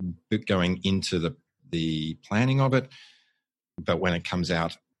going into the planning of it, but when it comes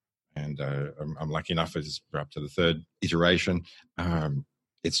out, and I'm lucky enough as we're up to the third iteration,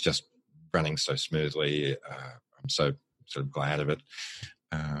 it's just running so smoothly. I'm so sort of glad of it.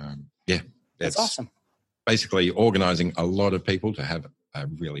 That's awesome. Basically organising a lot of people to have a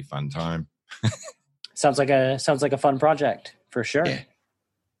really fun time. Sounds like a fun project for sure. Yeah,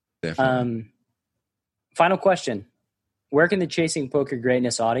 definitely. Final question. where can the Chasing Poker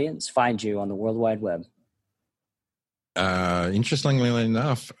Greatness audience find you on the World Wide Web? Interestingly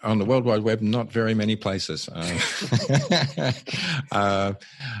enough, on the World Wide Web, not very many places. I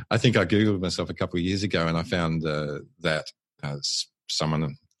think I Googled myself a couple of years ago and I found that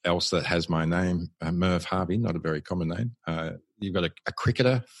someone else that has my name, Merv Harvey, not a very common name. You've got a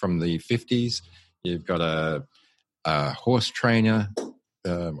cricketer from the 50s. You've got a horse trainer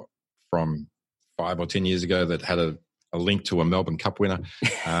from 5 or 10 years ago that had a link to a Melbourne Cup winner.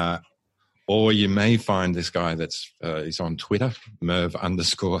 Or you may find this guy he's on Twitter,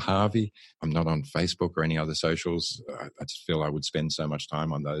 Merv_Harvey. I'm not on Facebook or any other socials. I just feel I would spend so much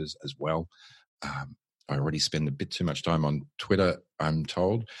time on those as well. I already spend a bit too much time on Twitter, I'm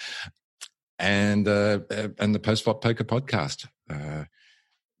told. And the Post-Flop Poker podcast,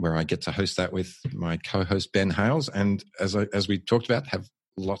 where I get to host that with my co-host Ben Hales. And as we talked about, have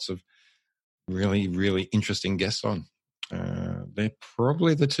lots of really, really interesting guests on. They're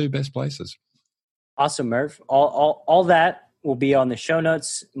probably the two best places. Awesome, Merv. All that will be on the show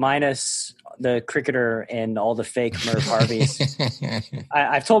notes, minus the cricketer and all the fake Merv Harveys.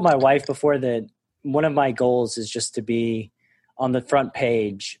 I've told my wife before that one of my goals is just to be on the front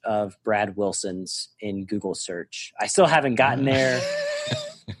page of Brad Wilson's in Google search. I still haven't gotten there.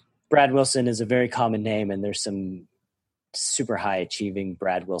 Brad Wilson is a very common name, and there's some super high achieving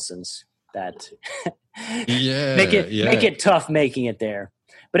Brad Wilsons that make it tough making it there.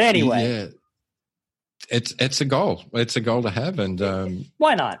 But anyway, it's a goal. It's a goal to have, and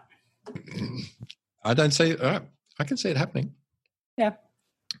why not? I don't see. I can see it happening. Yeah,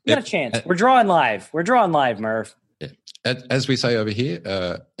 got a chance. We're drawing live. Merv. Yeah. As we say over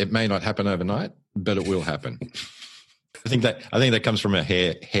here, it may not happen overnight, but it will happen. I think that comes from a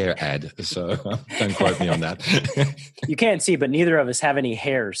hair ad, so don't quote me on that. You can't see, but neither of us have any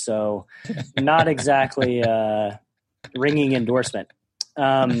hair, so not exactly ringing endorsement.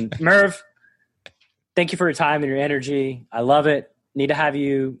 Merv, thank you for your time and your energy. I love it. Need to have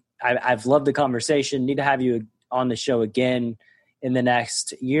you. I've loved the conversation. Need to have you on the show again in the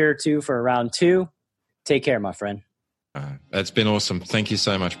next year or two for round 2. Take care, my friend. That's been awesome. Thank you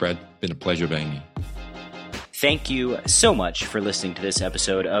so much, Brad. Been a pleasure being here. Thank you so much for listening to this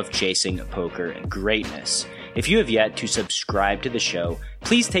episode of Chasing Poker Greatness. If you have yet to subscribe to the show,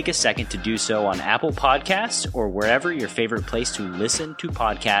 please take a second to do so on Apple Podcasts or wherever your favorite place to listen to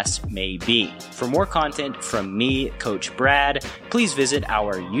podcasts may be. For more content from me, Coach Brad, please visit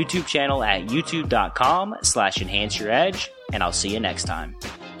our YouTube channel at youtube.com/enhanceyouredge, and I'll see you next time.